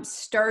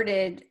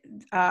started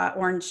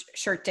Orange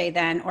Shirt Day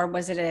then, or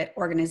was it an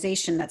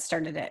organization that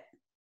started it?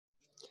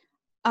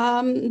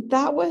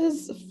 That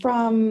was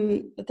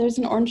there's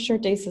an Orange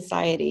Shirt Day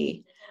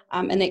Society,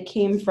 and it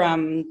came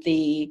from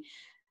the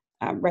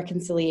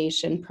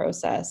reconciliation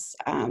process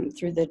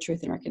through the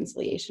Truth and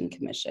Reconciliation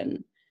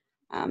Commission.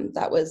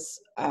 That was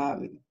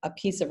a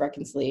piece of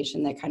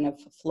reconciliation that kind of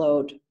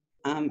flowed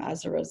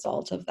as a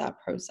result of that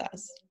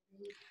process.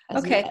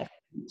 Okay.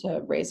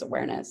 To raise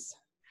awareness.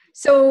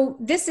 So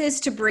this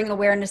is to bring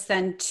awareness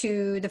then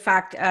to the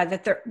fact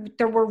that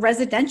there were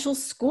residential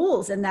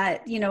schools, and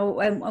that, you know,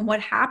 and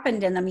what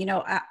happened in them. You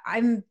know,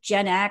 I'm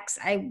Gen X.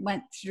 I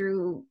went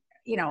through,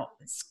 you know,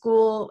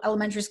 school,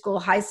 elementary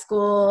school, high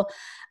school,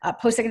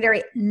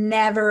 post-secondary,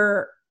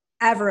 never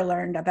ever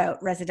learned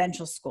about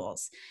residential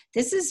schools.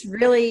 This is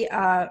really,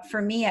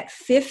 for me at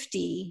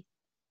 50,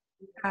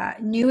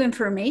 new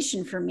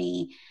information for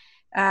me.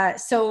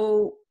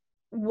 So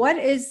what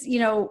is, you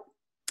know,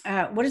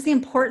 what is the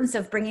importance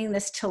of bringing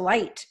this to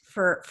light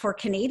for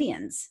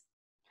Canadians?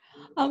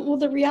 Well,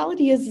 the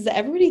reality is that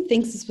everybody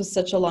thinks this was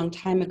such a long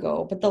time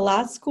ago, but the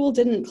last school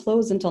didn't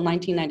close until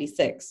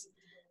 1996.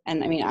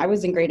 And I mean, I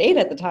was in grade 8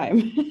 at the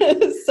time.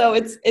 So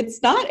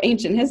it's not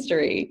ancient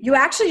history. You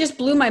actually just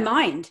blew my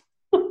mind.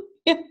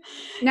 Yeah.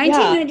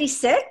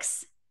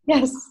 1996?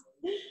 Yes.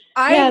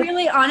 I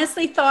really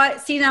honestly thought,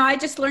 see, now I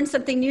just learned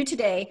something new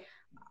today.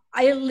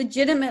 I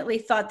legitimately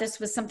thought this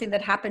was something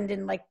that happened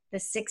in like the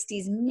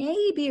 60s,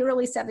 maybe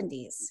early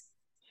 70s.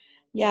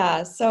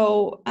 Yeah,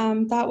 so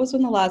that was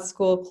when the last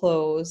school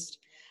closed.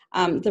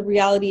 The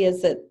reality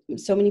is that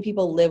so many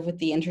people live with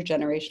the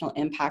intergenerational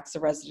impacts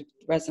of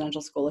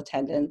residential school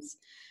attendance.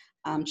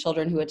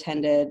 Children who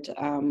attended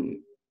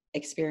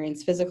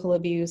experienced physical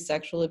abuse,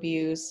 sexual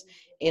abuse,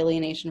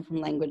 alienation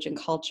from language and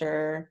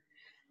culture.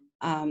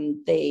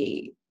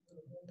 They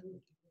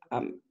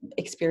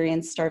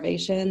experienced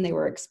starvation. They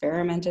were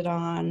experimented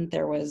on.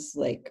 There was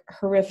like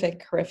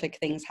horrific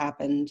things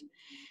happened.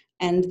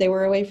 And they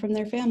were away from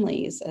their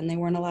families, and they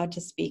weren't allowed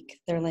to speak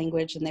their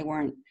language, and they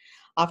weren't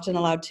often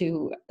allowed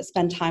to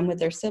spend time with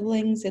their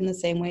siblings in the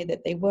same way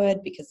that they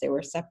would, because they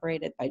were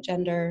separated by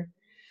gender.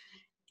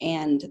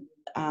 And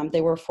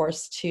they were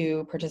forced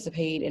to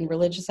participate in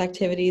religious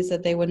activities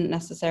that they wouldn't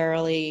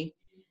necessarily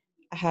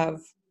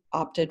have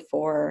opted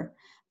for.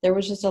 There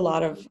was just a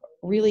lot of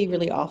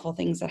really awful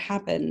things that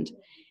happened.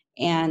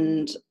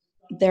 And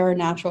there are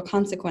natural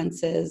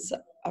consequences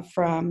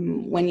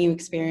from when you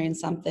experience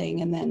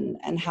something,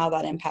 and how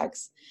that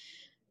impacts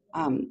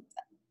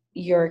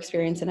your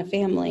experience in a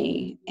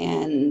family,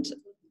 and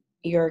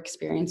your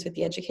experience with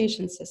the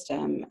education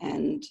system,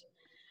 and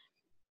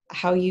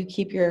how you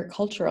keep your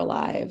culture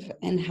alive,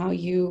 and how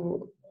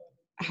your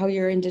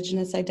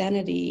Indigenous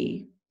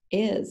identity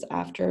is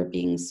after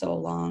being so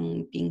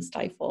long being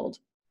stifled.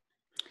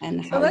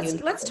 And so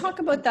let's talk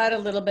about that a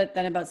little bit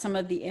then, about some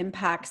of the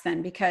impacts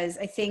then, because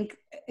I think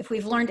if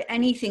we've learned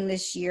anything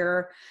this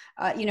year,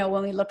 you know,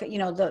 when we look at, you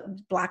know, the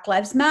Black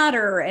Lives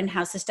Matter and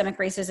how systemic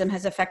racism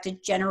has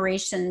affected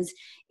generations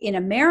in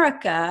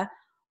America,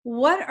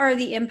 what are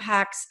the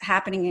impacts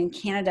happening in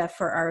Canada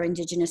for our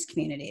Indigenous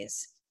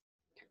communities?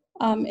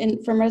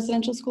 And from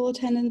residential school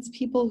attendance,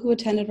 people who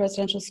attended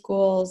residential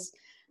schools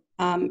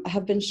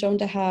have been shown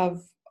to have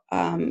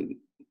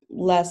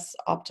less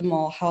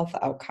optimal health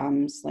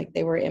outcomes. Like,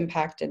 they were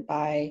impacted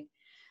by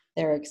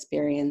their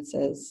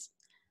experiences.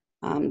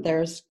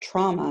 There's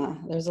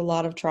trauma. There's a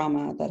lot of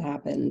trauma that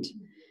happened.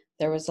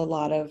 There was a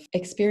lot of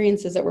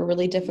experiences that were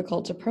really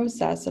difficult to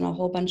process, and a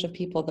whole bunch of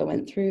people that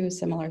went through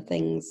similar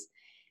things.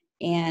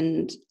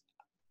 And,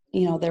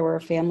 you know, there were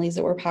families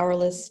that were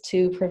powerless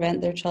to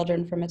prevent their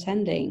children from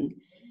attending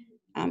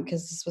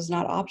because this was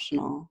not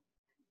optional.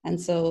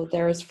 And so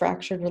there was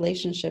fractured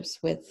relationships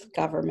with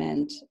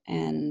government,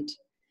 and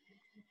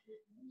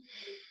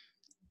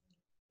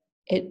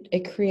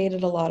it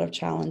created a lot of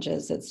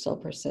challenges that still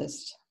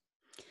persist.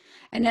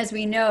 And as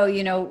we know,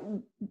 you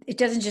know, it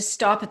doesn't just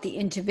stop at the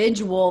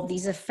individual.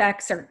 These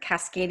effects are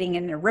cascading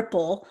in a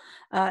ripple,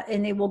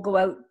 and they will go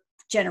out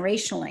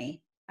generationally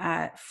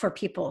for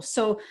people.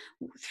 So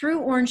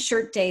through Orange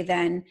Shirt Day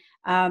then,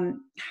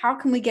 how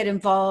can we get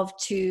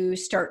involved to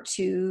start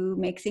to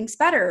make things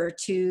better,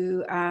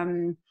 to,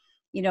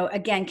 you know,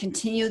 again,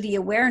 continue the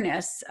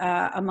awareness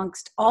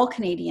amongst all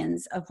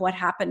Canadians of what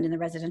happened in the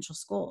residential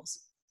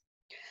schools?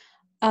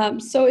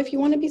 So if you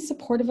want to be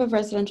supportive of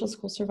residential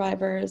school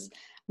survivors,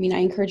 I mean, I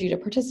encourage you to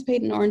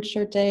participate in Orange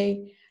Shirt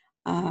Day.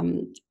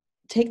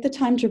 Take the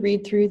time to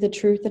read through the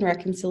Truth and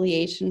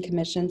Reconciliation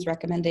Commission's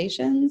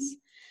recommendations.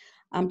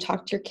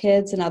 Talk to your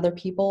kids and other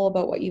people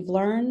about what you've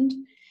learned,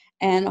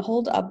 and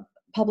hold up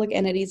public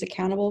entities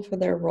accountable for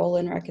their role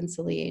in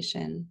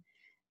reconciliation.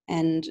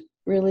 And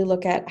really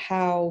look at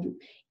how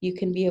you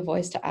can be a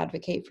voice to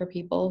advocate for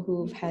people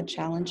who've had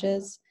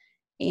challenges,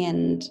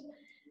 and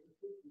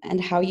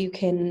and how you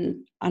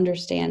can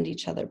understand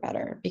each other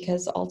better,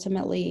 because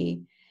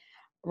ultimately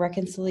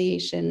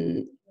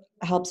reconciliation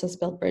helps us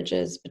build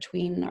bridges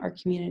between our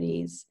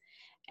communities,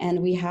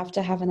 and we have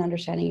to have an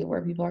understanding of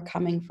where people are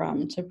coming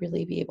from to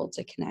really be able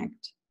to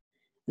connect.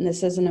 And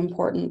this is an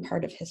important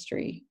part of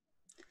history.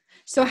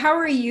 So how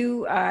are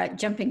you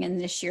jumping in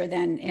this year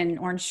then in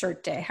Orange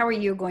Shirt Day? How are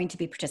you going to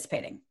be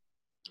participating?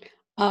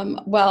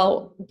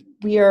 Well,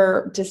 we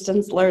are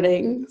distance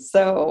learning,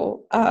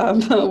 so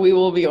we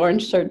will be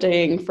Orange Shirt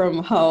Daying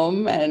from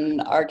home,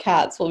 and our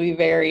cats will be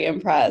very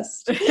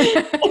impressed.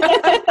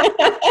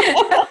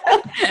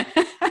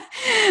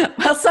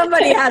 Well,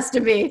 somebody has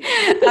to be.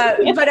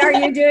 But are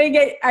you doing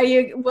it?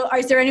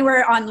 Is there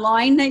anywhere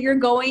online that you're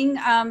going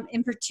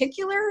in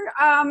particular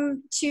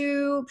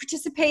to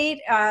participate?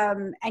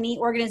 Any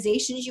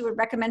organizations you would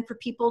recommend for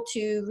people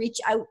to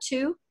reach out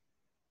to?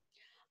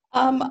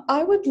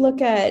 I would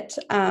look at,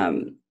 I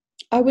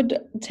would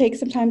take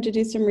some time to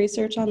do some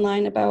research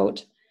online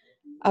about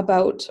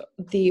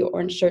the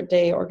Orange Shirt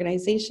Day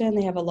organization.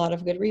 They have a lot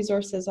of good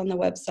resources on the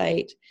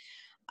website.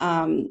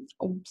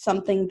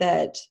 Something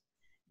that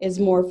is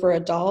more for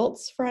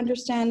adults for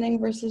understanding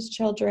versus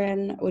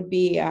children would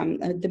be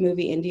the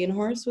movie Indian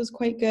Horse was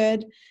quite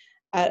good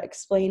at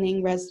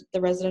explaining the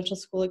residential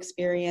school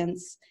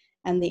experience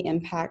and the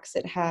impacts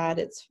it had.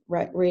 It's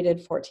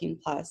rated 14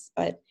 plus,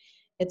 but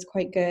it's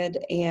quite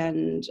good,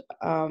 and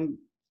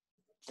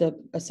the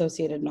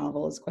associated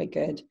novel is quite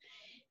good.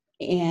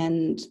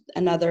 And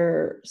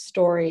another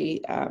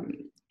story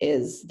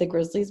is the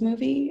Grizzlies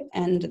movie,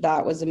 and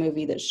that was a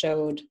movie that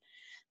showed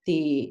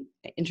the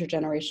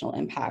intergenerational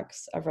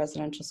impacts of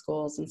residential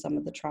schools and some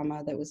of the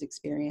trauma that was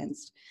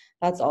experienced.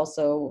 That's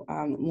also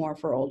more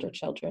for older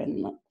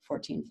children, like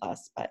 14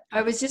 plus. But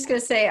I was just going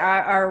to say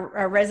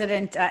our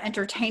resident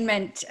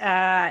entertainment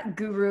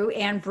guru,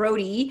 Ann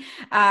Brody,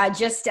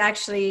 just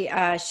actually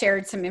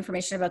shared some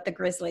information about the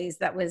Grizzlies.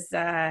 That was,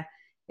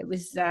 it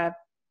was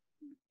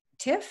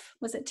Tiff,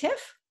 was it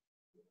Tiff?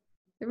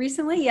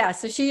 Recently, yeah.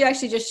 So she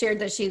actually just shared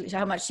that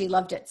how much she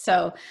loved it.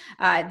 So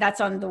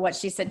that's on the What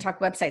She Said Talk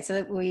website. So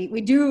that we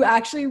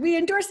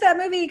endorse that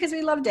movie because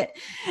we loved it.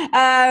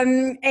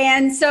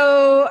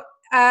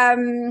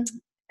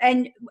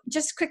 And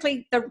just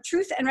quickly, the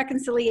Truth and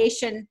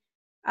Reconciliation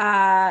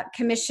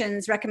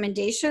Commission's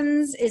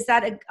recommendations, is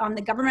that on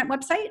the government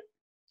website?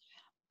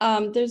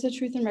 There's a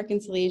Truth and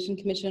Reconciliation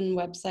Commission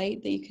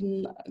website that you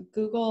can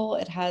Google.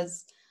 It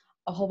has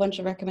a whole bunch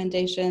of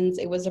recommendations.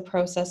 It was a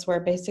process where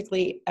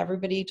basically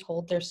everybody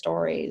told their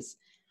stories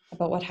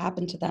about what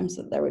happened to them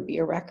so that there would be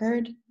a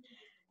record.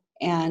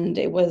 And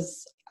it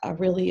was a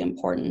really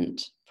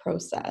important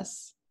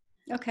process.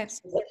 Okay.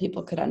 So that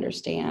people could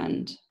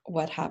understand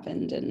what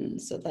happened,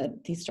 and so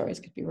that these stories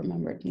could be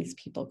remembered and these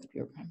people could be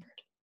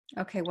remembered.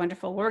 Okay,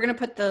 wonderful. We're going to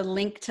put the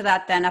link to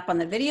that then up on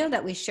the video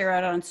that we share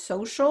out on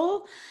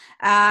social.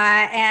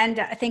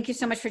 And thank you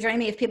so much for joining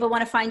me. If people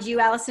want to find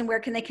you, Allison, where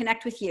can they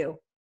connect with you?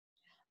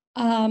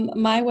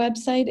 My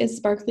website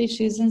is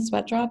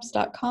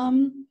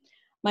sparklyshoesandsweatdrops.com.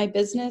 My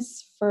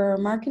business for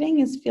marketing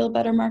is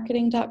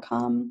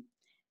feelbettermarketing.com.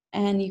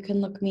 And you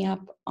can look me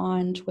up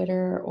on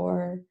Twitter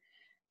or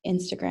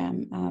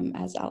Instagram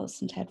as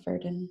Allison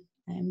Tedford, and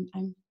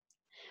I'm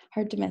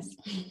hard to miss.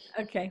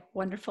 Okay,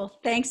 wonderful.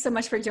 Thanks so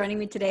much for joining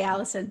me today,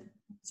 Allison.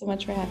 So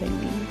much for having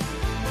me.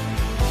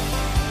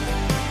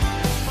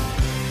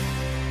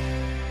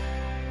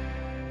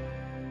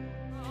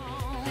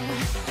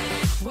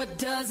 What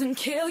doesn't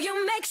kill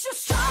you makes you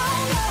stronger.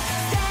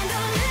 Stand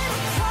a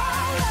little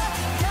taller.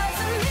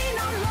 Doesn't mean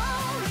I'm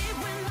lonely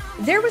when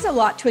I'm... There was a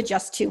lot to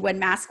adjust to when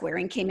mask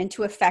wearing came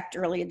into effect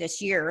earlier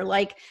this year,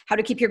 like how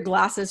to keep your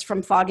glasses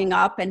from fogging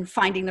up and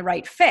finding the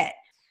right fit.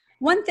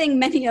 One thing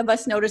many of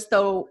us noticed,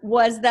 though,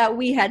 was that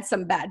we had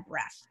some bad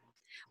breath.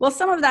 While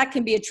some of that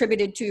can be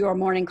attributed to your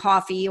morning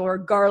coffee or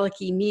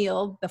garlicky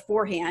meal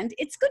beforehand,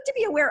 it's good to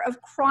be aware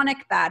of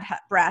chronic bad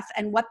breath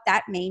and what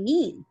that may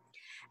mean.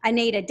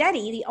 Aneta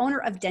Deddy, the owner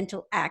of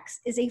Dental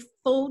X, is a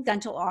full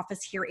dental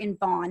office here in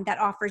Vaughan that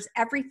offers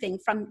everything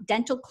from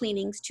dental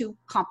cleanings to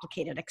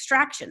complicated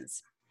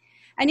extractions.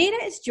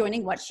 Aneta is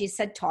joining What She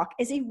Said Talk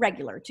as a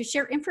regular to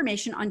share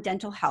information on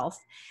dental health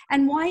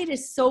and why it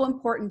is so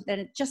important that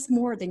it's just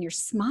more than your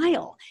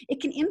smile. It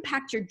can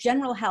impact your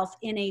general health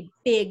in a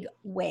big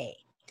way.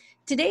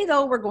 Today,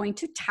 though, we're going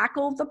to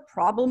tackle the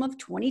problem of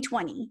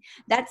 2020,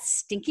 that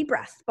stinky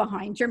breath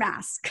behind your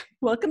mask.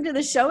 Welcome to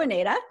the show,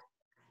 Aneta.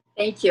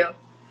 Thank you.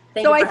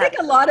 So I think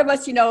a lot of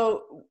us,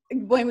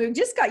 when we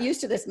just got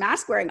used to this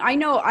mask wearing, I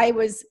know I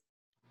was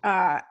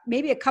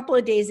maybe a couple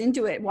of days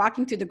into it,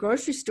 walking through the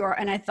grocery store,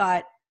 and I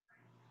thought,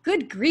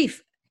 good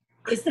grief,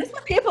 is this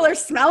what people are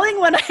smelling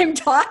when I'm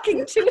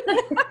talking to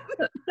them?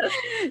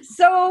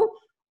 So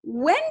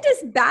when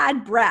does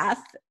bad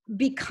breath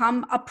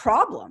become a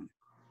problem?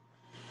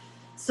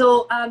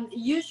 So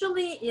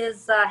usually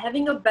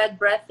having a bad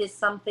breath is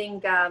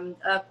something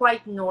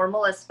quite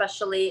normal,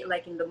 especially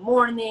like in the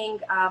morning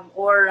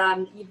or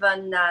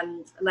even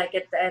like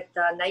at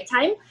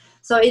nighttime.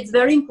 So it's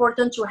very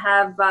important to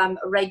have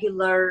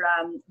regular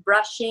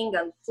brushing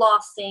and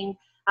flossing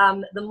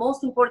The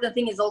most important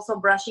thing is also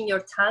brushing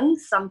your tongue,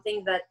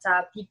 something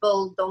that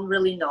people don't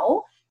really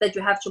know, that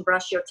you have to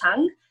brush your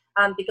tongue,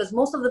 because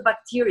most of the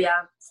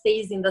bacteria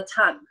stays in the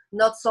tongue,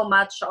 not so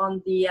much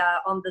on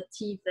the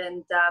teeth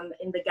and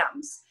in the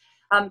gums.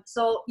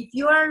 So if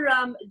you are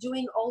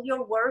doing all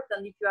your work,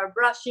 and if you are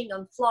brushing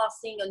and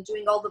flossing and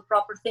doing all the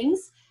proper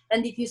things,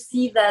 and if you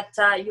see that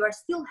you are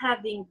still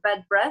having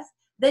bad breath,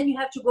 then you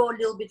have to go a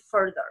little bit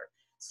further.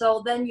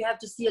 So then you have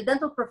to see a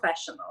dental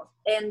professional,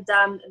 and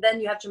then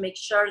you have to make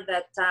sure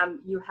that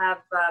you have,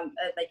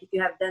 like if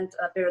you have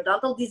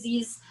periodontal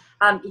disease,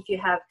 if you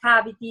have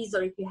cavities,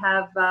 or if you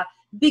have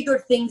bigger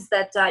things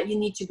that you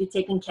need to be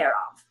taken care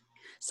of.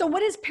 So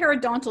what is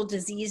periodontal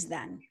disease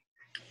then?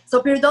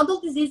 So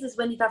periodontal disease is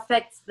when it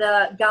affects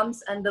the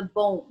gums and the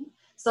bone.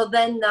 So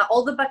then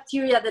all the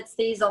bacteria that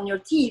stays on your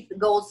teeth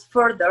goes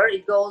further.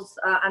 It goes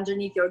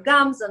underneath your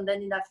gums, and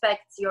then it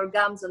affects your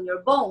gums and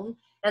your bone.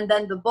 And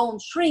then the bone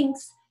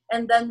shrinks,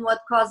 and then what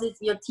causes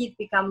your teeth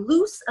become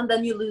loose, and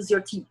then you lose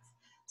your teeth.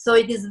 So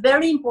it is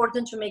very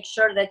important to make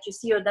sure that you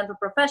see your dental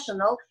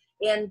professional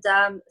and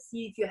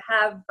see if you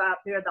have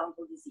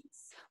periodontal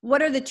disease.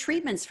 What are the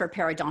treatments for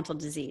periodontal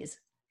disease?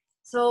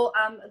 So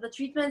the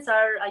treatments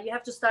are, you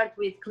have to start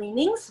with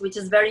cleanings, which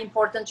is very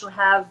important to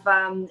have.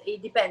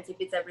 It depends if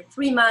it's every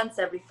 3 months,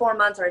 every 4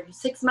 months, or every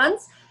 6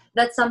 months.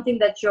 That's something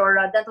that your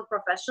dental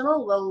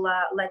professional will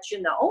let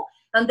you know.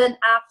 And then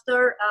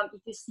after,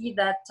 if you see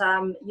that,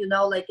 you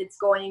know, like it's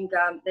going,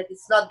 that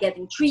it's not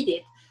getting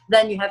treated,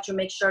 then you have to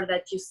make sure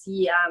that you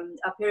see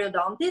a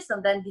periodontist,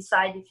 and then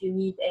decide if you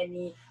need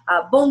any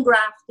bone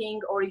grafting,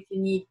 or if you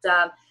need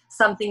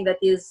something that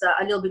is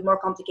a little bit more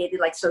complicated,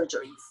 like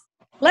surgeries.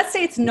 Let's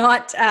say it's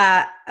not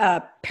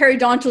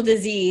periodontal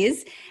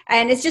disease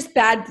and it's just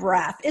bad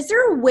breath. Is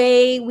there a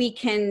way we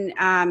can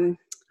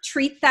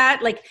treat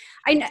that? Like,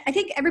 I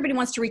think everybody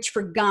wants to reach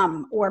for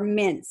gum or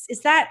mints.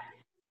 Is that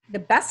the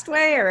best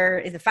way, or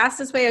is the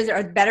fastest way, or is there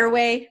a better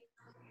way?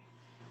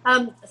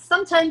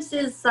 Sometimes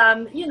is,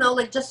 you know,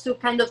 like just to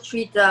kind of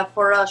treat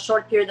for a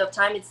short period of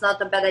time, it's not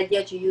a bad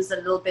idea to use a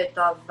little bit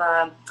of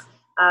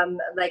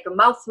like a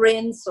mouth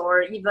rinse,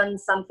 or even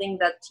something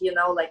that, you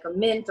know, like a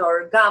mint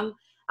or gum.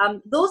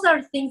 Those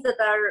are things that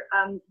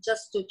are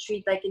just to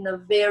treat like in a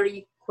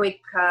very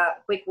quick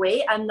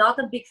way. I'm not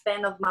a big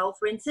fan of mouth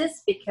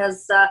rinses,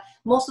 because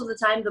most of the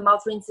time the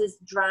mouth rinses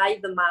dry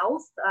the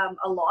mouth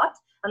a lot.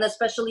 And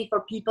especially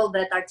for people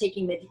that are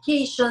taking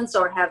medications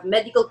or have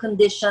medical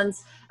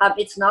conditions,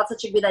 it's not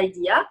such a good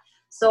idea.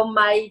 So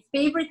my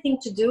favorite thing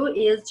to do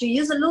is to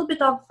use a little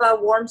bit of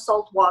warm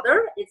salt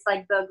water. It's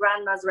like the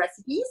grandma's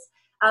recipes.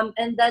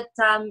 And that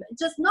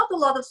just not a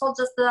lot of salt,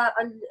 just a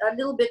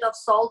little bit of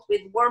salt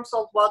with warm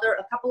salt water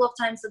a couple of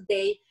times a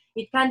day.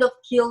 It kind of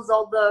kills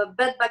all the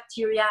bad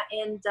bacteria,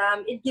 and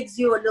it gives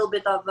you a little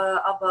bit of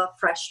a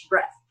fresh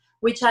breath,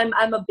 which I'm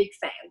a big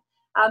fan.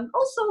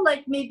 Also,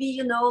 like maybe,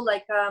 you know,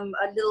 like a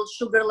little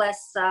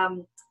sugarless,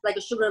 like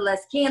a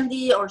sugarless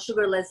candy or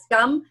sugarless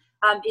gum.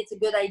 It's a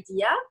good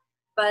idea.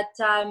 But,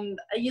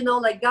 you know,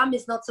 like gum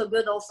is not so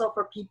good also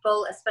for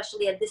people,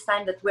 especially at this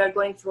time that we are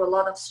going through a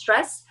lot of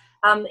stress.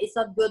 It's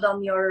not good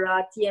on your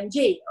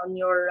TMJ, on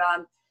your,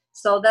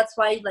 so that's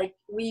why, like,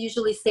 we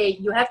usually say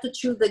you have to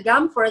chew the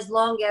gum for as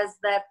long as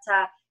that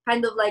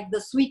kind of like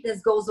the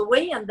sweetness goes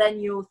away, and then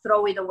you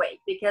throw it away,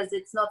 because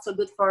it's not so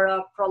good for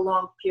a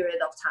prolonged period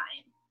of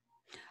time.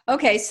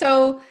 Okay,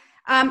 so,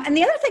 and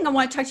the other thing I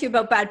want to talk to you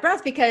about bad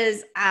breath,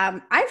 because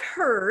I've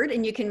heard,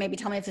 and you can maybe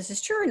tell me if this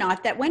is true or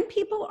not, that when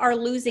people are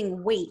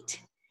losing weight,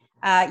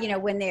 you know,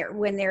 when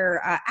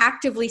they're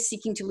actively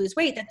seeking to lose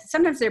weight, that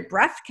sometimes their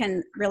breath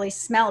can really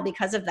smell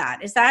because of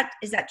that. Is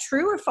that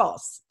true or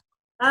false?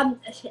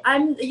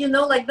 You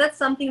know, like that's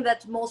something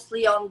that's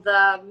mostly on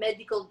the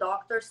medical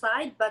doctor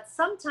side, but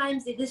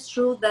sometimes it is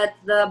true that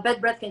the bad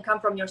breath can come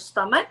from your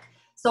stomach.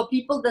 So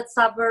people that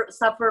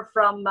suffer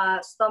from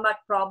stomach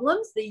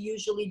problems, they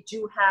usually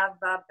do have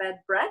bad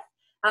breath,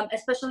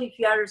 especially if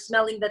you are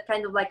smelling that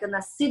kind of like an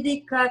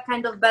acidic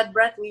kind of bad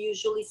breath. We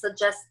usually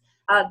suggest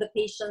the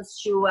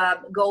patients to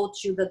go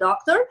to the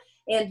doctor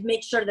and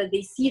make sure that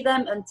they see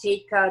them and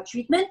take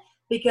treatment,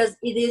 because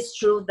it is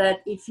true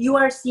that if you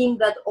are seeing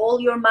that all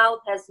your mouth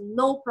has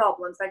no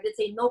problems, like let's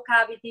say no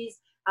cavities,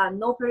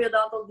 no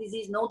periodontal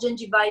disease, no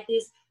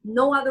gingivitis,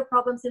 no other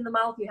problems in the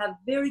mouth, you have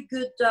very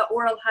good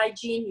oral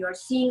hygiene, you are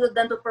seeing a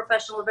dental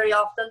professional very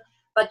often,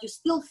 but you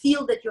still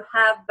feel that you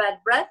have bad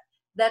breath,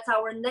 that's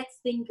our next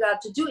thing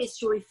to do, is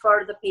to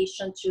refer the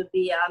patient to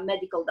the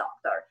medical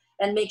doctor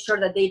and make sure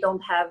that they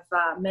don't have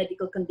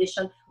medical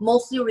condition,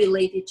 mostly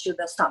related to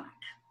the stomach.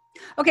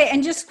 Okay,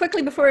 and just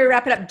quickly before we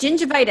wrap it up,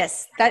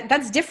 gingivitis,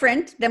 that's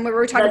different than what we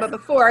were talking about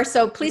before.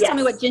 So please tell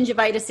me what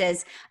gingivitis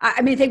is.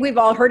 I mean, I think we've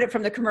all heard it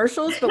from the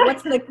commercials, but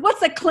what's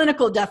the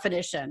clinical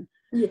definition?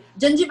 Yeah.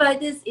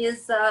 Gingivitis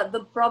is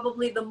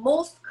probably the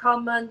most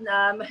common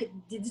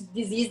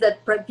disease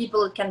that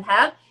people can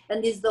have,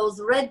 and is those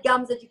red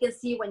gums that you can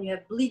see when you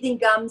have bleeding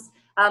gums,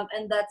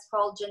 and that's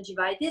called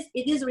gingivitis.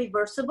 It is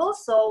reversible,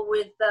 so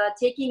with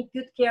taking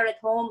good care at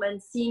home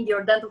and seeing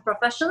your dental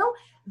professional,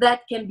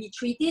 that can be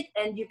treated,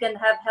 and you can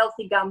have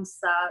healthy gums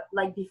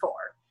like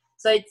before.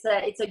 So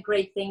it's a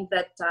great thing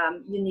that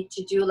you need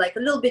to do like a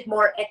little bit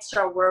more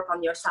extra work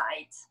on your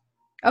side.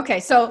 Okay,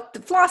 so the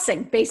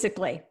flossing,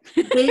 basically.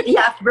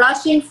 Yeah,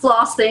 brushing,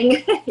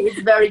 flossing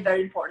is very,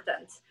 very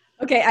important.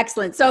 Okay,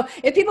 excellent. So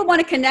if people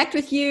want to connect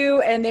with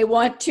you and they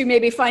want to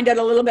maybe find out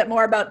a little bit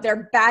more about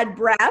their bad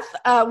breath,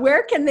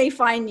 where can they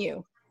find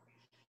you?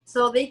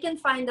 So they can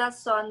find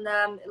us on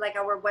like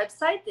our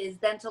website is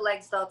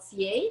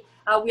dentalx.ca.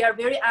 We are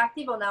very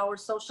active on our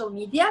social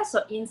media.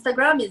 So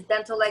Instagram is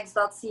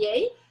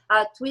dentalx.ca.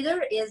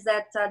 Twitter is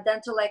at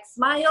DentalX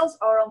Smiles,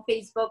 or on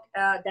Facebook,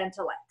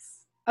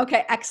 DentalX.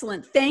 Okay,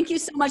 excellent. Thank you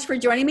so much for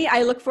joining me.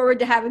 I look forward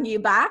to having you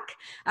back.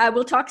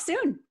 We'll talk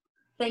soon.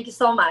 Thank you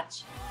so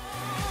much.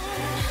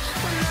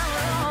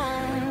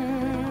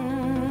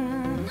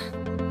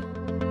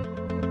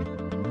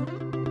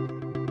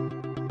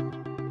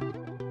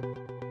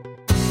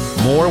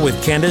 More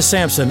with Candace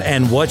Sampson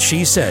and What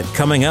She Said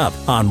coming up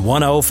on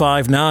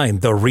 105.9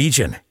 The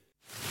Region.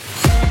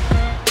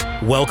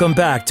 Welcome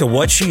back to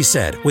What She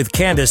Said with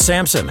Candace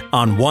Sampson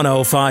on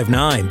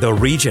 105.9 The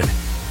Region.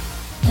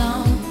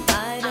 No,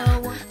 I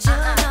don't want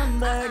your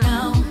number,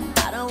 no.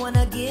 I don't want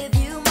to give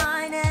you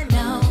mine, and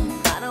no,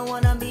 I don't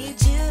want to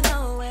meet you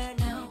nowhere,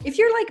 no. If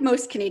you're like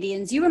most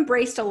Canadians, you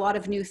embraced a lot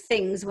of new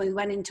things when we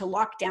went into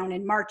lockdown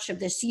in March of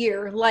this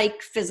year,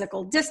 like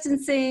physical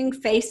distancing,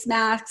 face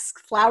masks,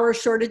 flour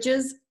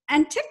shortages,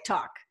 and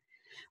TikTok.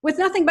 With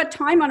nothing but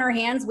time on our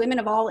hands, women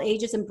of all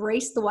ages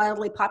embraced the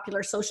wildly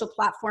popular social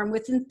platform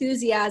with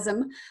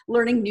enthusiasm,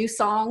 learning new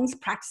songs,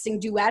 practicing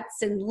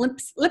duets, and lip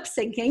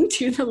syncing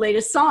to the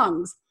latest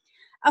songs.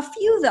 A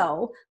few,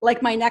 though,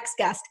 like my next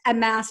guest,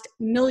 amassed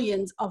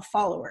millions of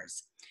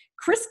followers.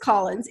 Chris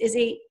Collins is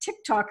a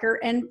TikToker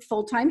and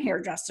full-time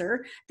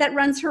hairdresser that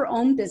runs her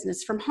own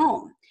business from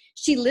home.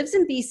 She lives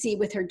in BC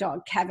with her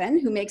dog, Kevin,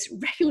 who makes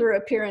regular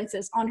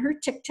appearances on her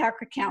TikTok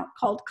account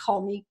called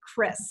Call Me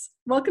Chris.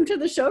 Welcome to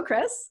the show,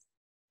 Chris.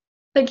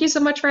 Thank you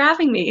so much for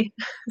having me.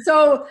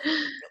 So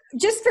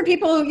just for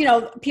people,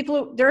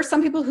 there are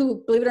some people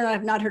who, believe it or not,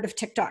 have not heard of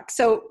TikTok.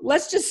 So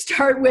let's just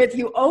start with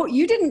you. Oh,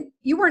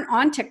 you weren't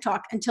on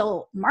TikTok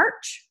until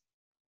March.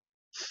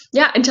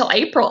 Yeah, until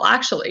April,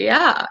 actually.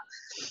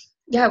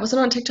 Yeah, I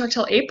wasn't on TikTok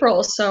till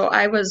April, so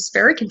I was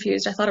very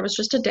confused. I thought it was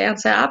just a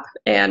dance app,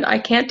 and I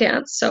can't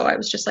dance, so I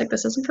was just like,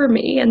 this isn't for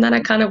me. And then I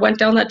kind of went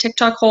down that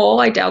TikTok hole.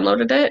 I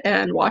downloaded it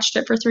and watched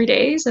it for 3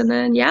 days, and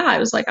then I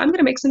was like, I'm going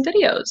to make some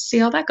videos, see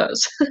how that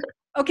goes.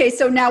 Okay,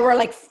 so now we're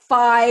like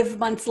 5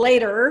 months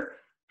later.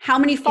 How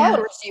many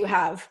followers do you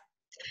have?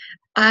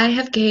 I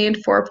have gained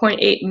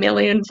 4.8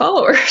 million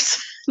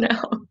followers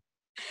now.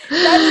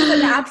 That is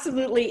an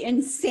absolutely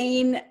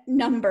insane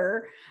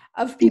number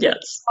of people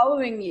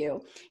following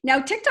you. Now,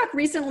 TikTok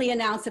recently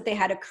announced that they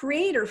had a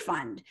creator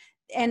fund.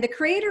 And the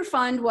creator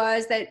fund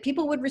was that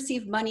people would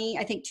receive money,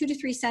 I think 2 to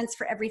 3 cents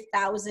for every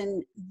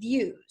 1,000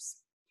 views.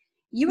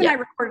 You and I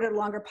recorded a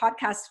longer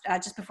podcast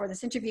just before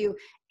this interview.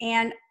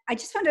 And I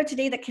just found out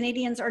today that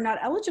Canadians are not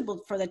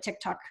eligible for the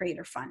TikTok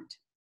creator fund.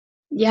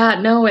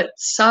 Yeah, no, it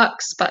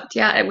sucks, but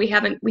we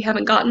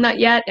haven't gotten that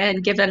yet.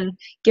 And given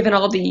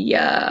all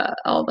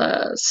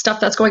the stuff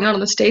that's going on in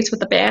the States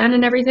with the ban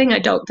and everything, I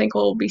don't think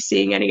we'll be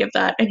seeing any of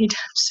that anytime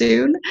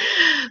soon.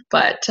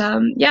 But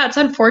it's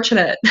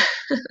unfortunate.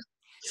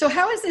 So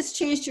how has this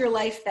changed your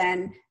life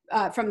then?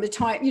 From the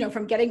time,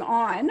 from getting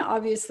on,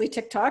 obviously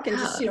TikTok and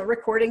just,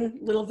 recording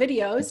little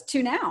videos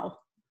to now?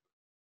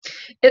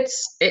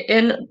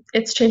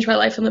 It's changed my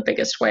life in the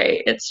biggest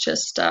way. It's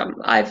just,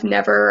 I've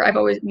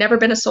always never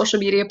been a social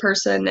media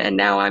person, and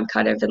now I'm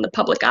kind of in the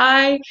public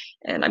eye,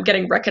 and I'm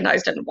getting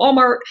recognized in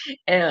Walmart,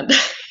 and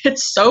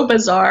it's so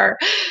bizarre.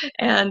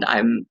 And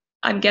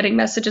I'm getting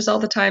messages all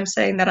the time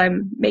saying that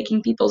I'm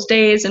making people's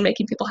days and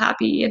making people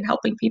happy and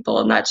helping people.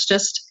 And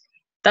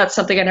that's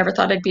something I never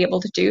thought I'd be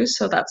able to do.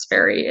 So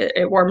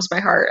it warms my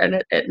heart,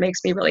 and it makes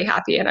me really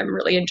happy, and I'm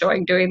really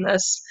enjoying doing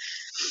this.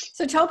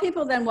 So tell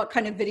people then what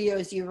kind of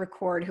videos you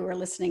record who are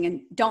listening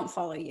and don't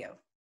follow you.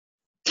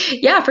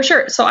 Yeah, for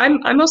sure. So I'm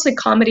mostly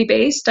comedy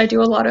based. I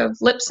do a lot of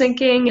lip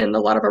syncing and a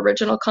lot of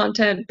original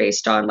content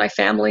based on my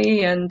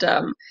family and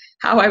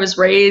how I was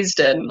raised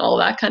and all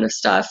that kind of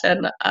stuff.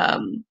 And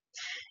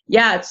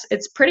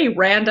it's pretty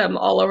random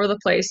all over the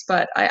place,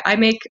 but I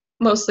make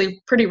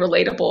mostly pretty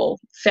relatable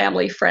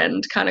family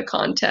friend kind of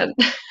content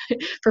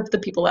for the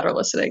people that are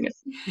listening.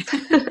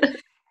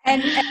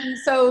 And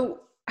so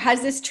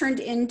has this turned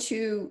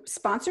into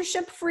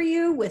sponsorship for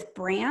you with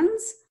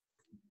brands?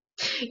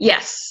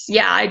 Yes.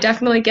 Yeah, I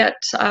definitely get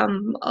a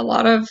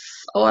lot of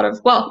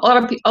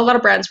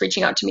brands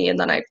reaching out to me, and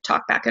then I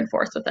talk back and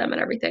forth with them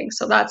and everything.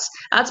 So that's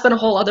been a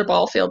whole other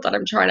ball field that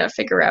I'm trying to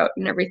figure out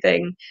and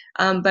everything.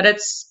 But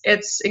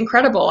it's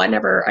incredible. I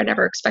never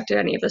expected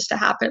any of this to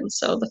happen.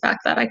 So the fact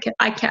that I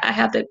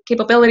have the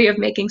capability of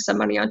making some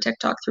money on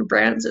TikTok through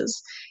brands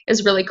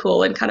is really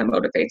cool, and kind of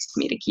motivates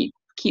me to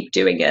keep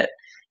doing it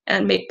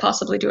and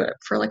possibly do it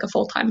for like a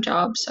full-time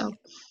job. So.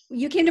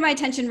 You came to my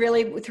attention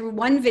really through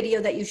one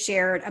video that you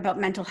shared about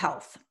mental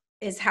health.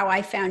 is how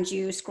I found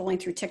you scrolling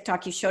through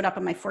TikTok. You showed up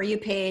on my For You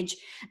page.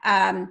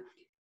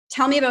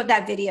 Tell me about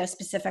that video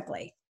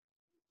specifically.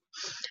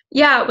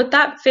 Yeah, with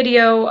that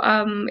video,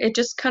 it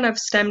just kind of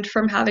stemmed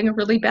from having a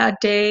really bad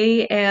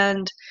day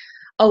and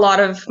a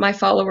lot of my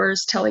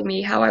followers telling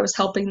me how I was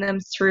helping them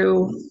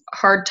through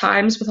hard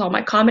times with all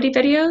my comedy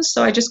videos.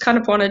 So I just kind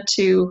of wanted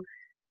to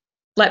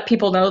let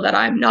people know that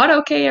I'm not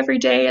okay every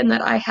day and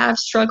that I have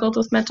struggled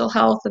with mental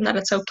health and that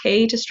it's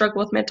okay to struggle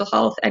with mental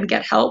health and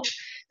get help,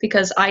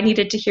 because I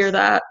needed to hear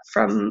that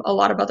from a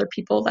lot of other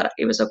people, that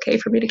it was okay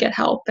for me to get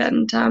help.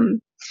 And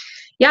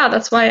yeah,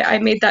 that's why I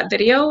made that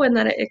video, and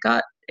then it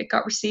got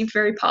received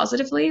very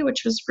positively,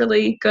 which was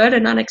really good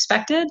and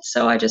unexpected.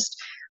 So I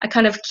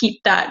kind of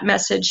keep that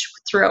message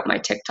throughout my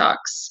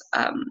TikToks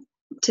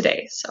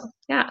today. So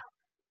yeah.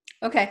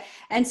 Okay.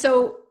 And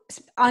so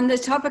on the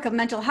topic of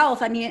mental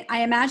health, I mean,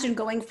 I imagine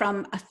going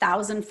from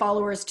 1,000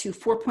 followers to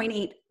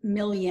 4.8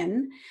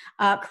 million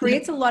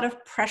creates a lot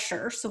of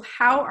pressure. So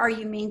how are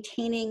you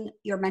maintaining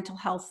your mental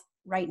health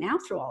right now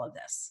through all of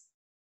this?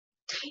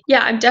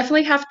 Yeah, I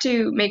definitely have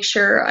to make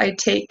sure I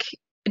take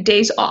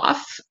days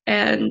off,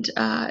 and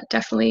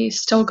definitely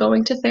still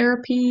going to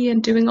therapy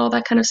and doing all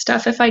that kind of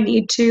stuff if I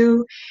need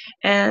to,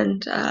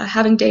 and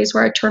having days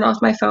where I turn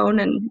off my phone.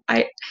 And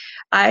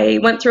I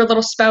went through a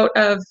little spout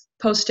of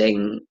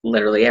posting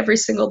literally every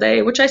single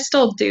day, which I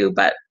still do,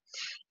 but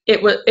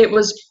it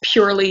was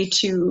purely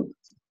to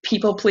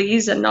people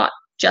please and not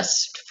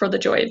just for the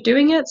joy of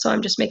doing it. So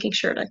I'm just making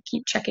sure to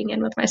keep checking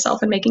in with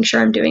myself and making sure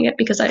I'm doing it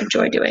because I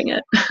enjoy doing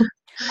it.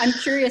 I'm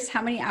curious,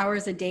 how many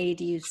hours a day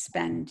do you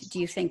spend, do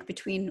you think,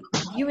 between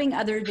viewing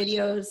other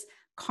videos,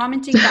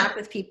 commenting back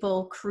with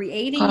people,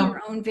 creating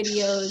your own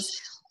videos?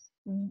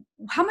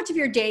 How much of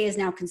your day is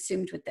now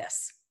consumed with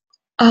this?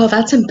 Oh,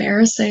 that's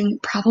embarrassing.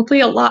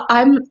 Probably a lot.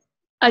 I'm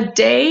a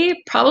day,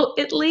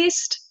 probably at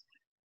least.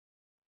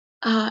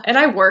 And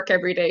I work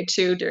every day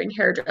too, doing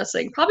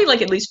hairdressing, probably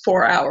like at least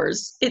 4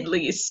 hours, at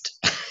least.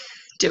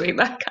 Doing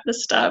that kind of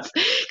stuff,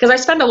 because I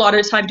spend a lot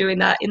of time doing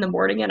that in the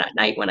morning and at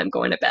night when I'm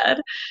going to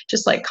bed,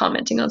 just like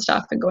commenting on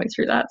stuff and going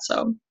through that.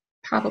 So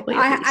probably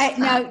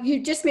now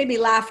you just made me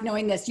laugh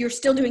knowing this. You're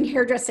still doing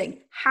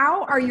hairdressing.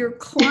 How are your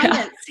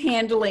clients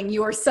handling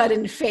your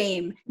sudden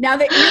fame now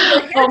that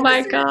you're oh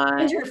my god,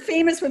 and you're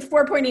famous with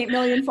 4.8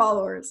 million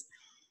followers?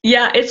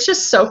 Yeah, it's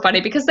just so funny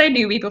because they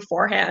knew me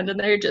beforehand and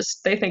they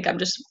think I'm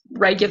just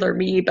regular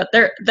me, but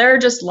they're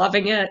just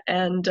loving it.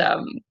 And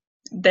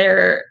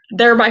they're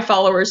my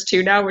followers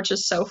too now, which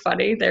is so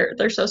funny.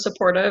 They're so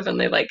supportive,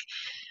 and they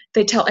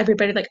tell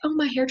everybody like, oh,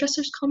 my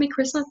hairdressers call me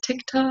Chris on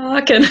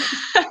TikTok, and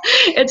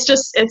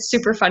it's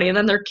super funny. And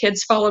then their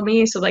kids follow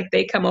me, so like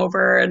they come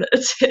over, and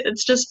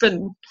it's just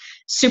been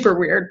super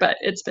weird, but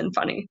it's been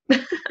funny.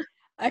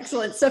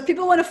 Excellent. So if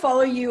people want to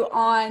follow you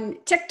on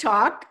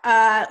TikTok,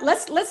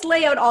 let's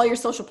lay out all your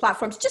social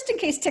platforms just in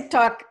case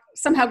TikTok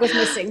somehow goes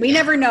missing. We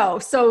never know.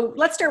 So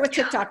let's start with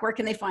TikTok. Where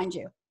can they find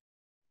you?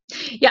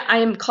 Yeah, I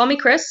am Call Me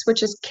Chris,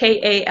 which is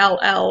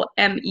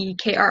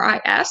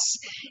KALLMEKRIS.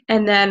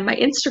 And then my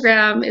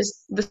Instagram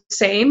is the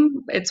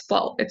same. It's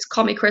Call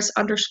Me Chris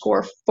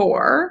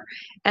 _4.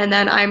 And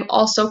then I'm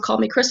also Call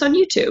Me Chris on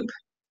YouTube.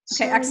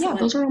 Okay, excellent. Yeah,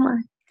 those are all my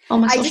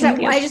social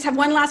media. I just have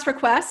one last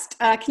request.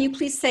 Can you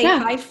please say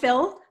hi,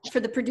 Phil,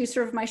 for the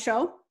producer of my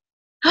show?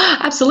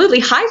 Absolutely.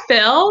 Hi,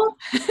 Phil.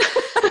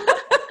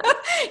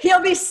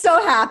 He'll be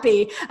so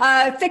happy.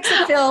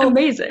 Fix-It Phil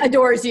Amazing.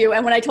 Adores you.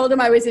 And when I told him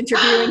I was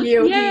interviewing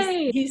you,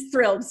 Yay. he's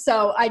thrilled.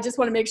 So I just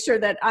want to make sure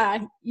that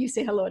you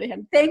say hello to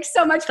him. Thanks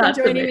so much for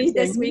joining me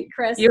this week,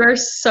 Chris. You are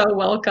so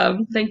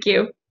welcome. Thank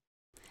you.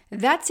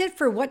 That's it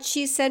for What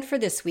She Said for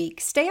this week.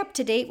 Stay up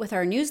to date with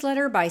our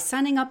newsletter by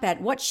signing up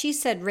at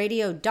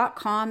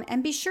whatshesaid.radio.com,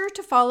 and be sure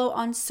to follow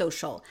on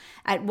social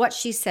at What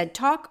She Said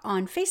Talk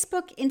on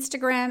Facebook,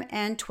 Instagram,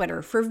 and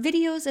Twitter for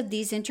videos of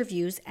these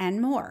interviews and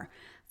more.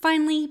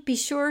 Finally, be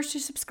sure to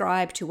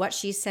subscribe to What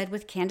She Said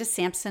with Candace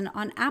Sampson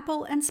on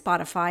Apple and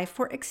Spotify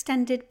for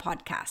extended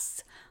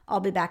podcasts. I'll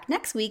be back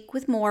next week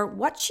with more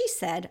What She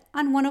Said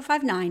on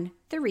 105.9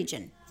 The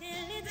Region.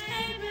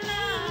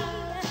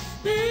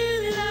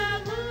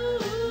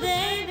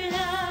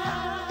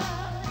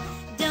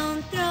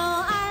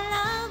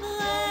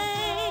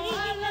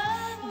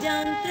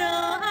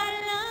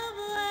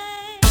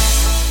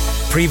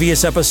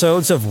 Previous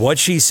episodes of What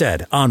She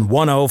Said on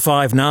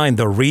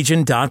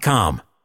 1059theregion.com.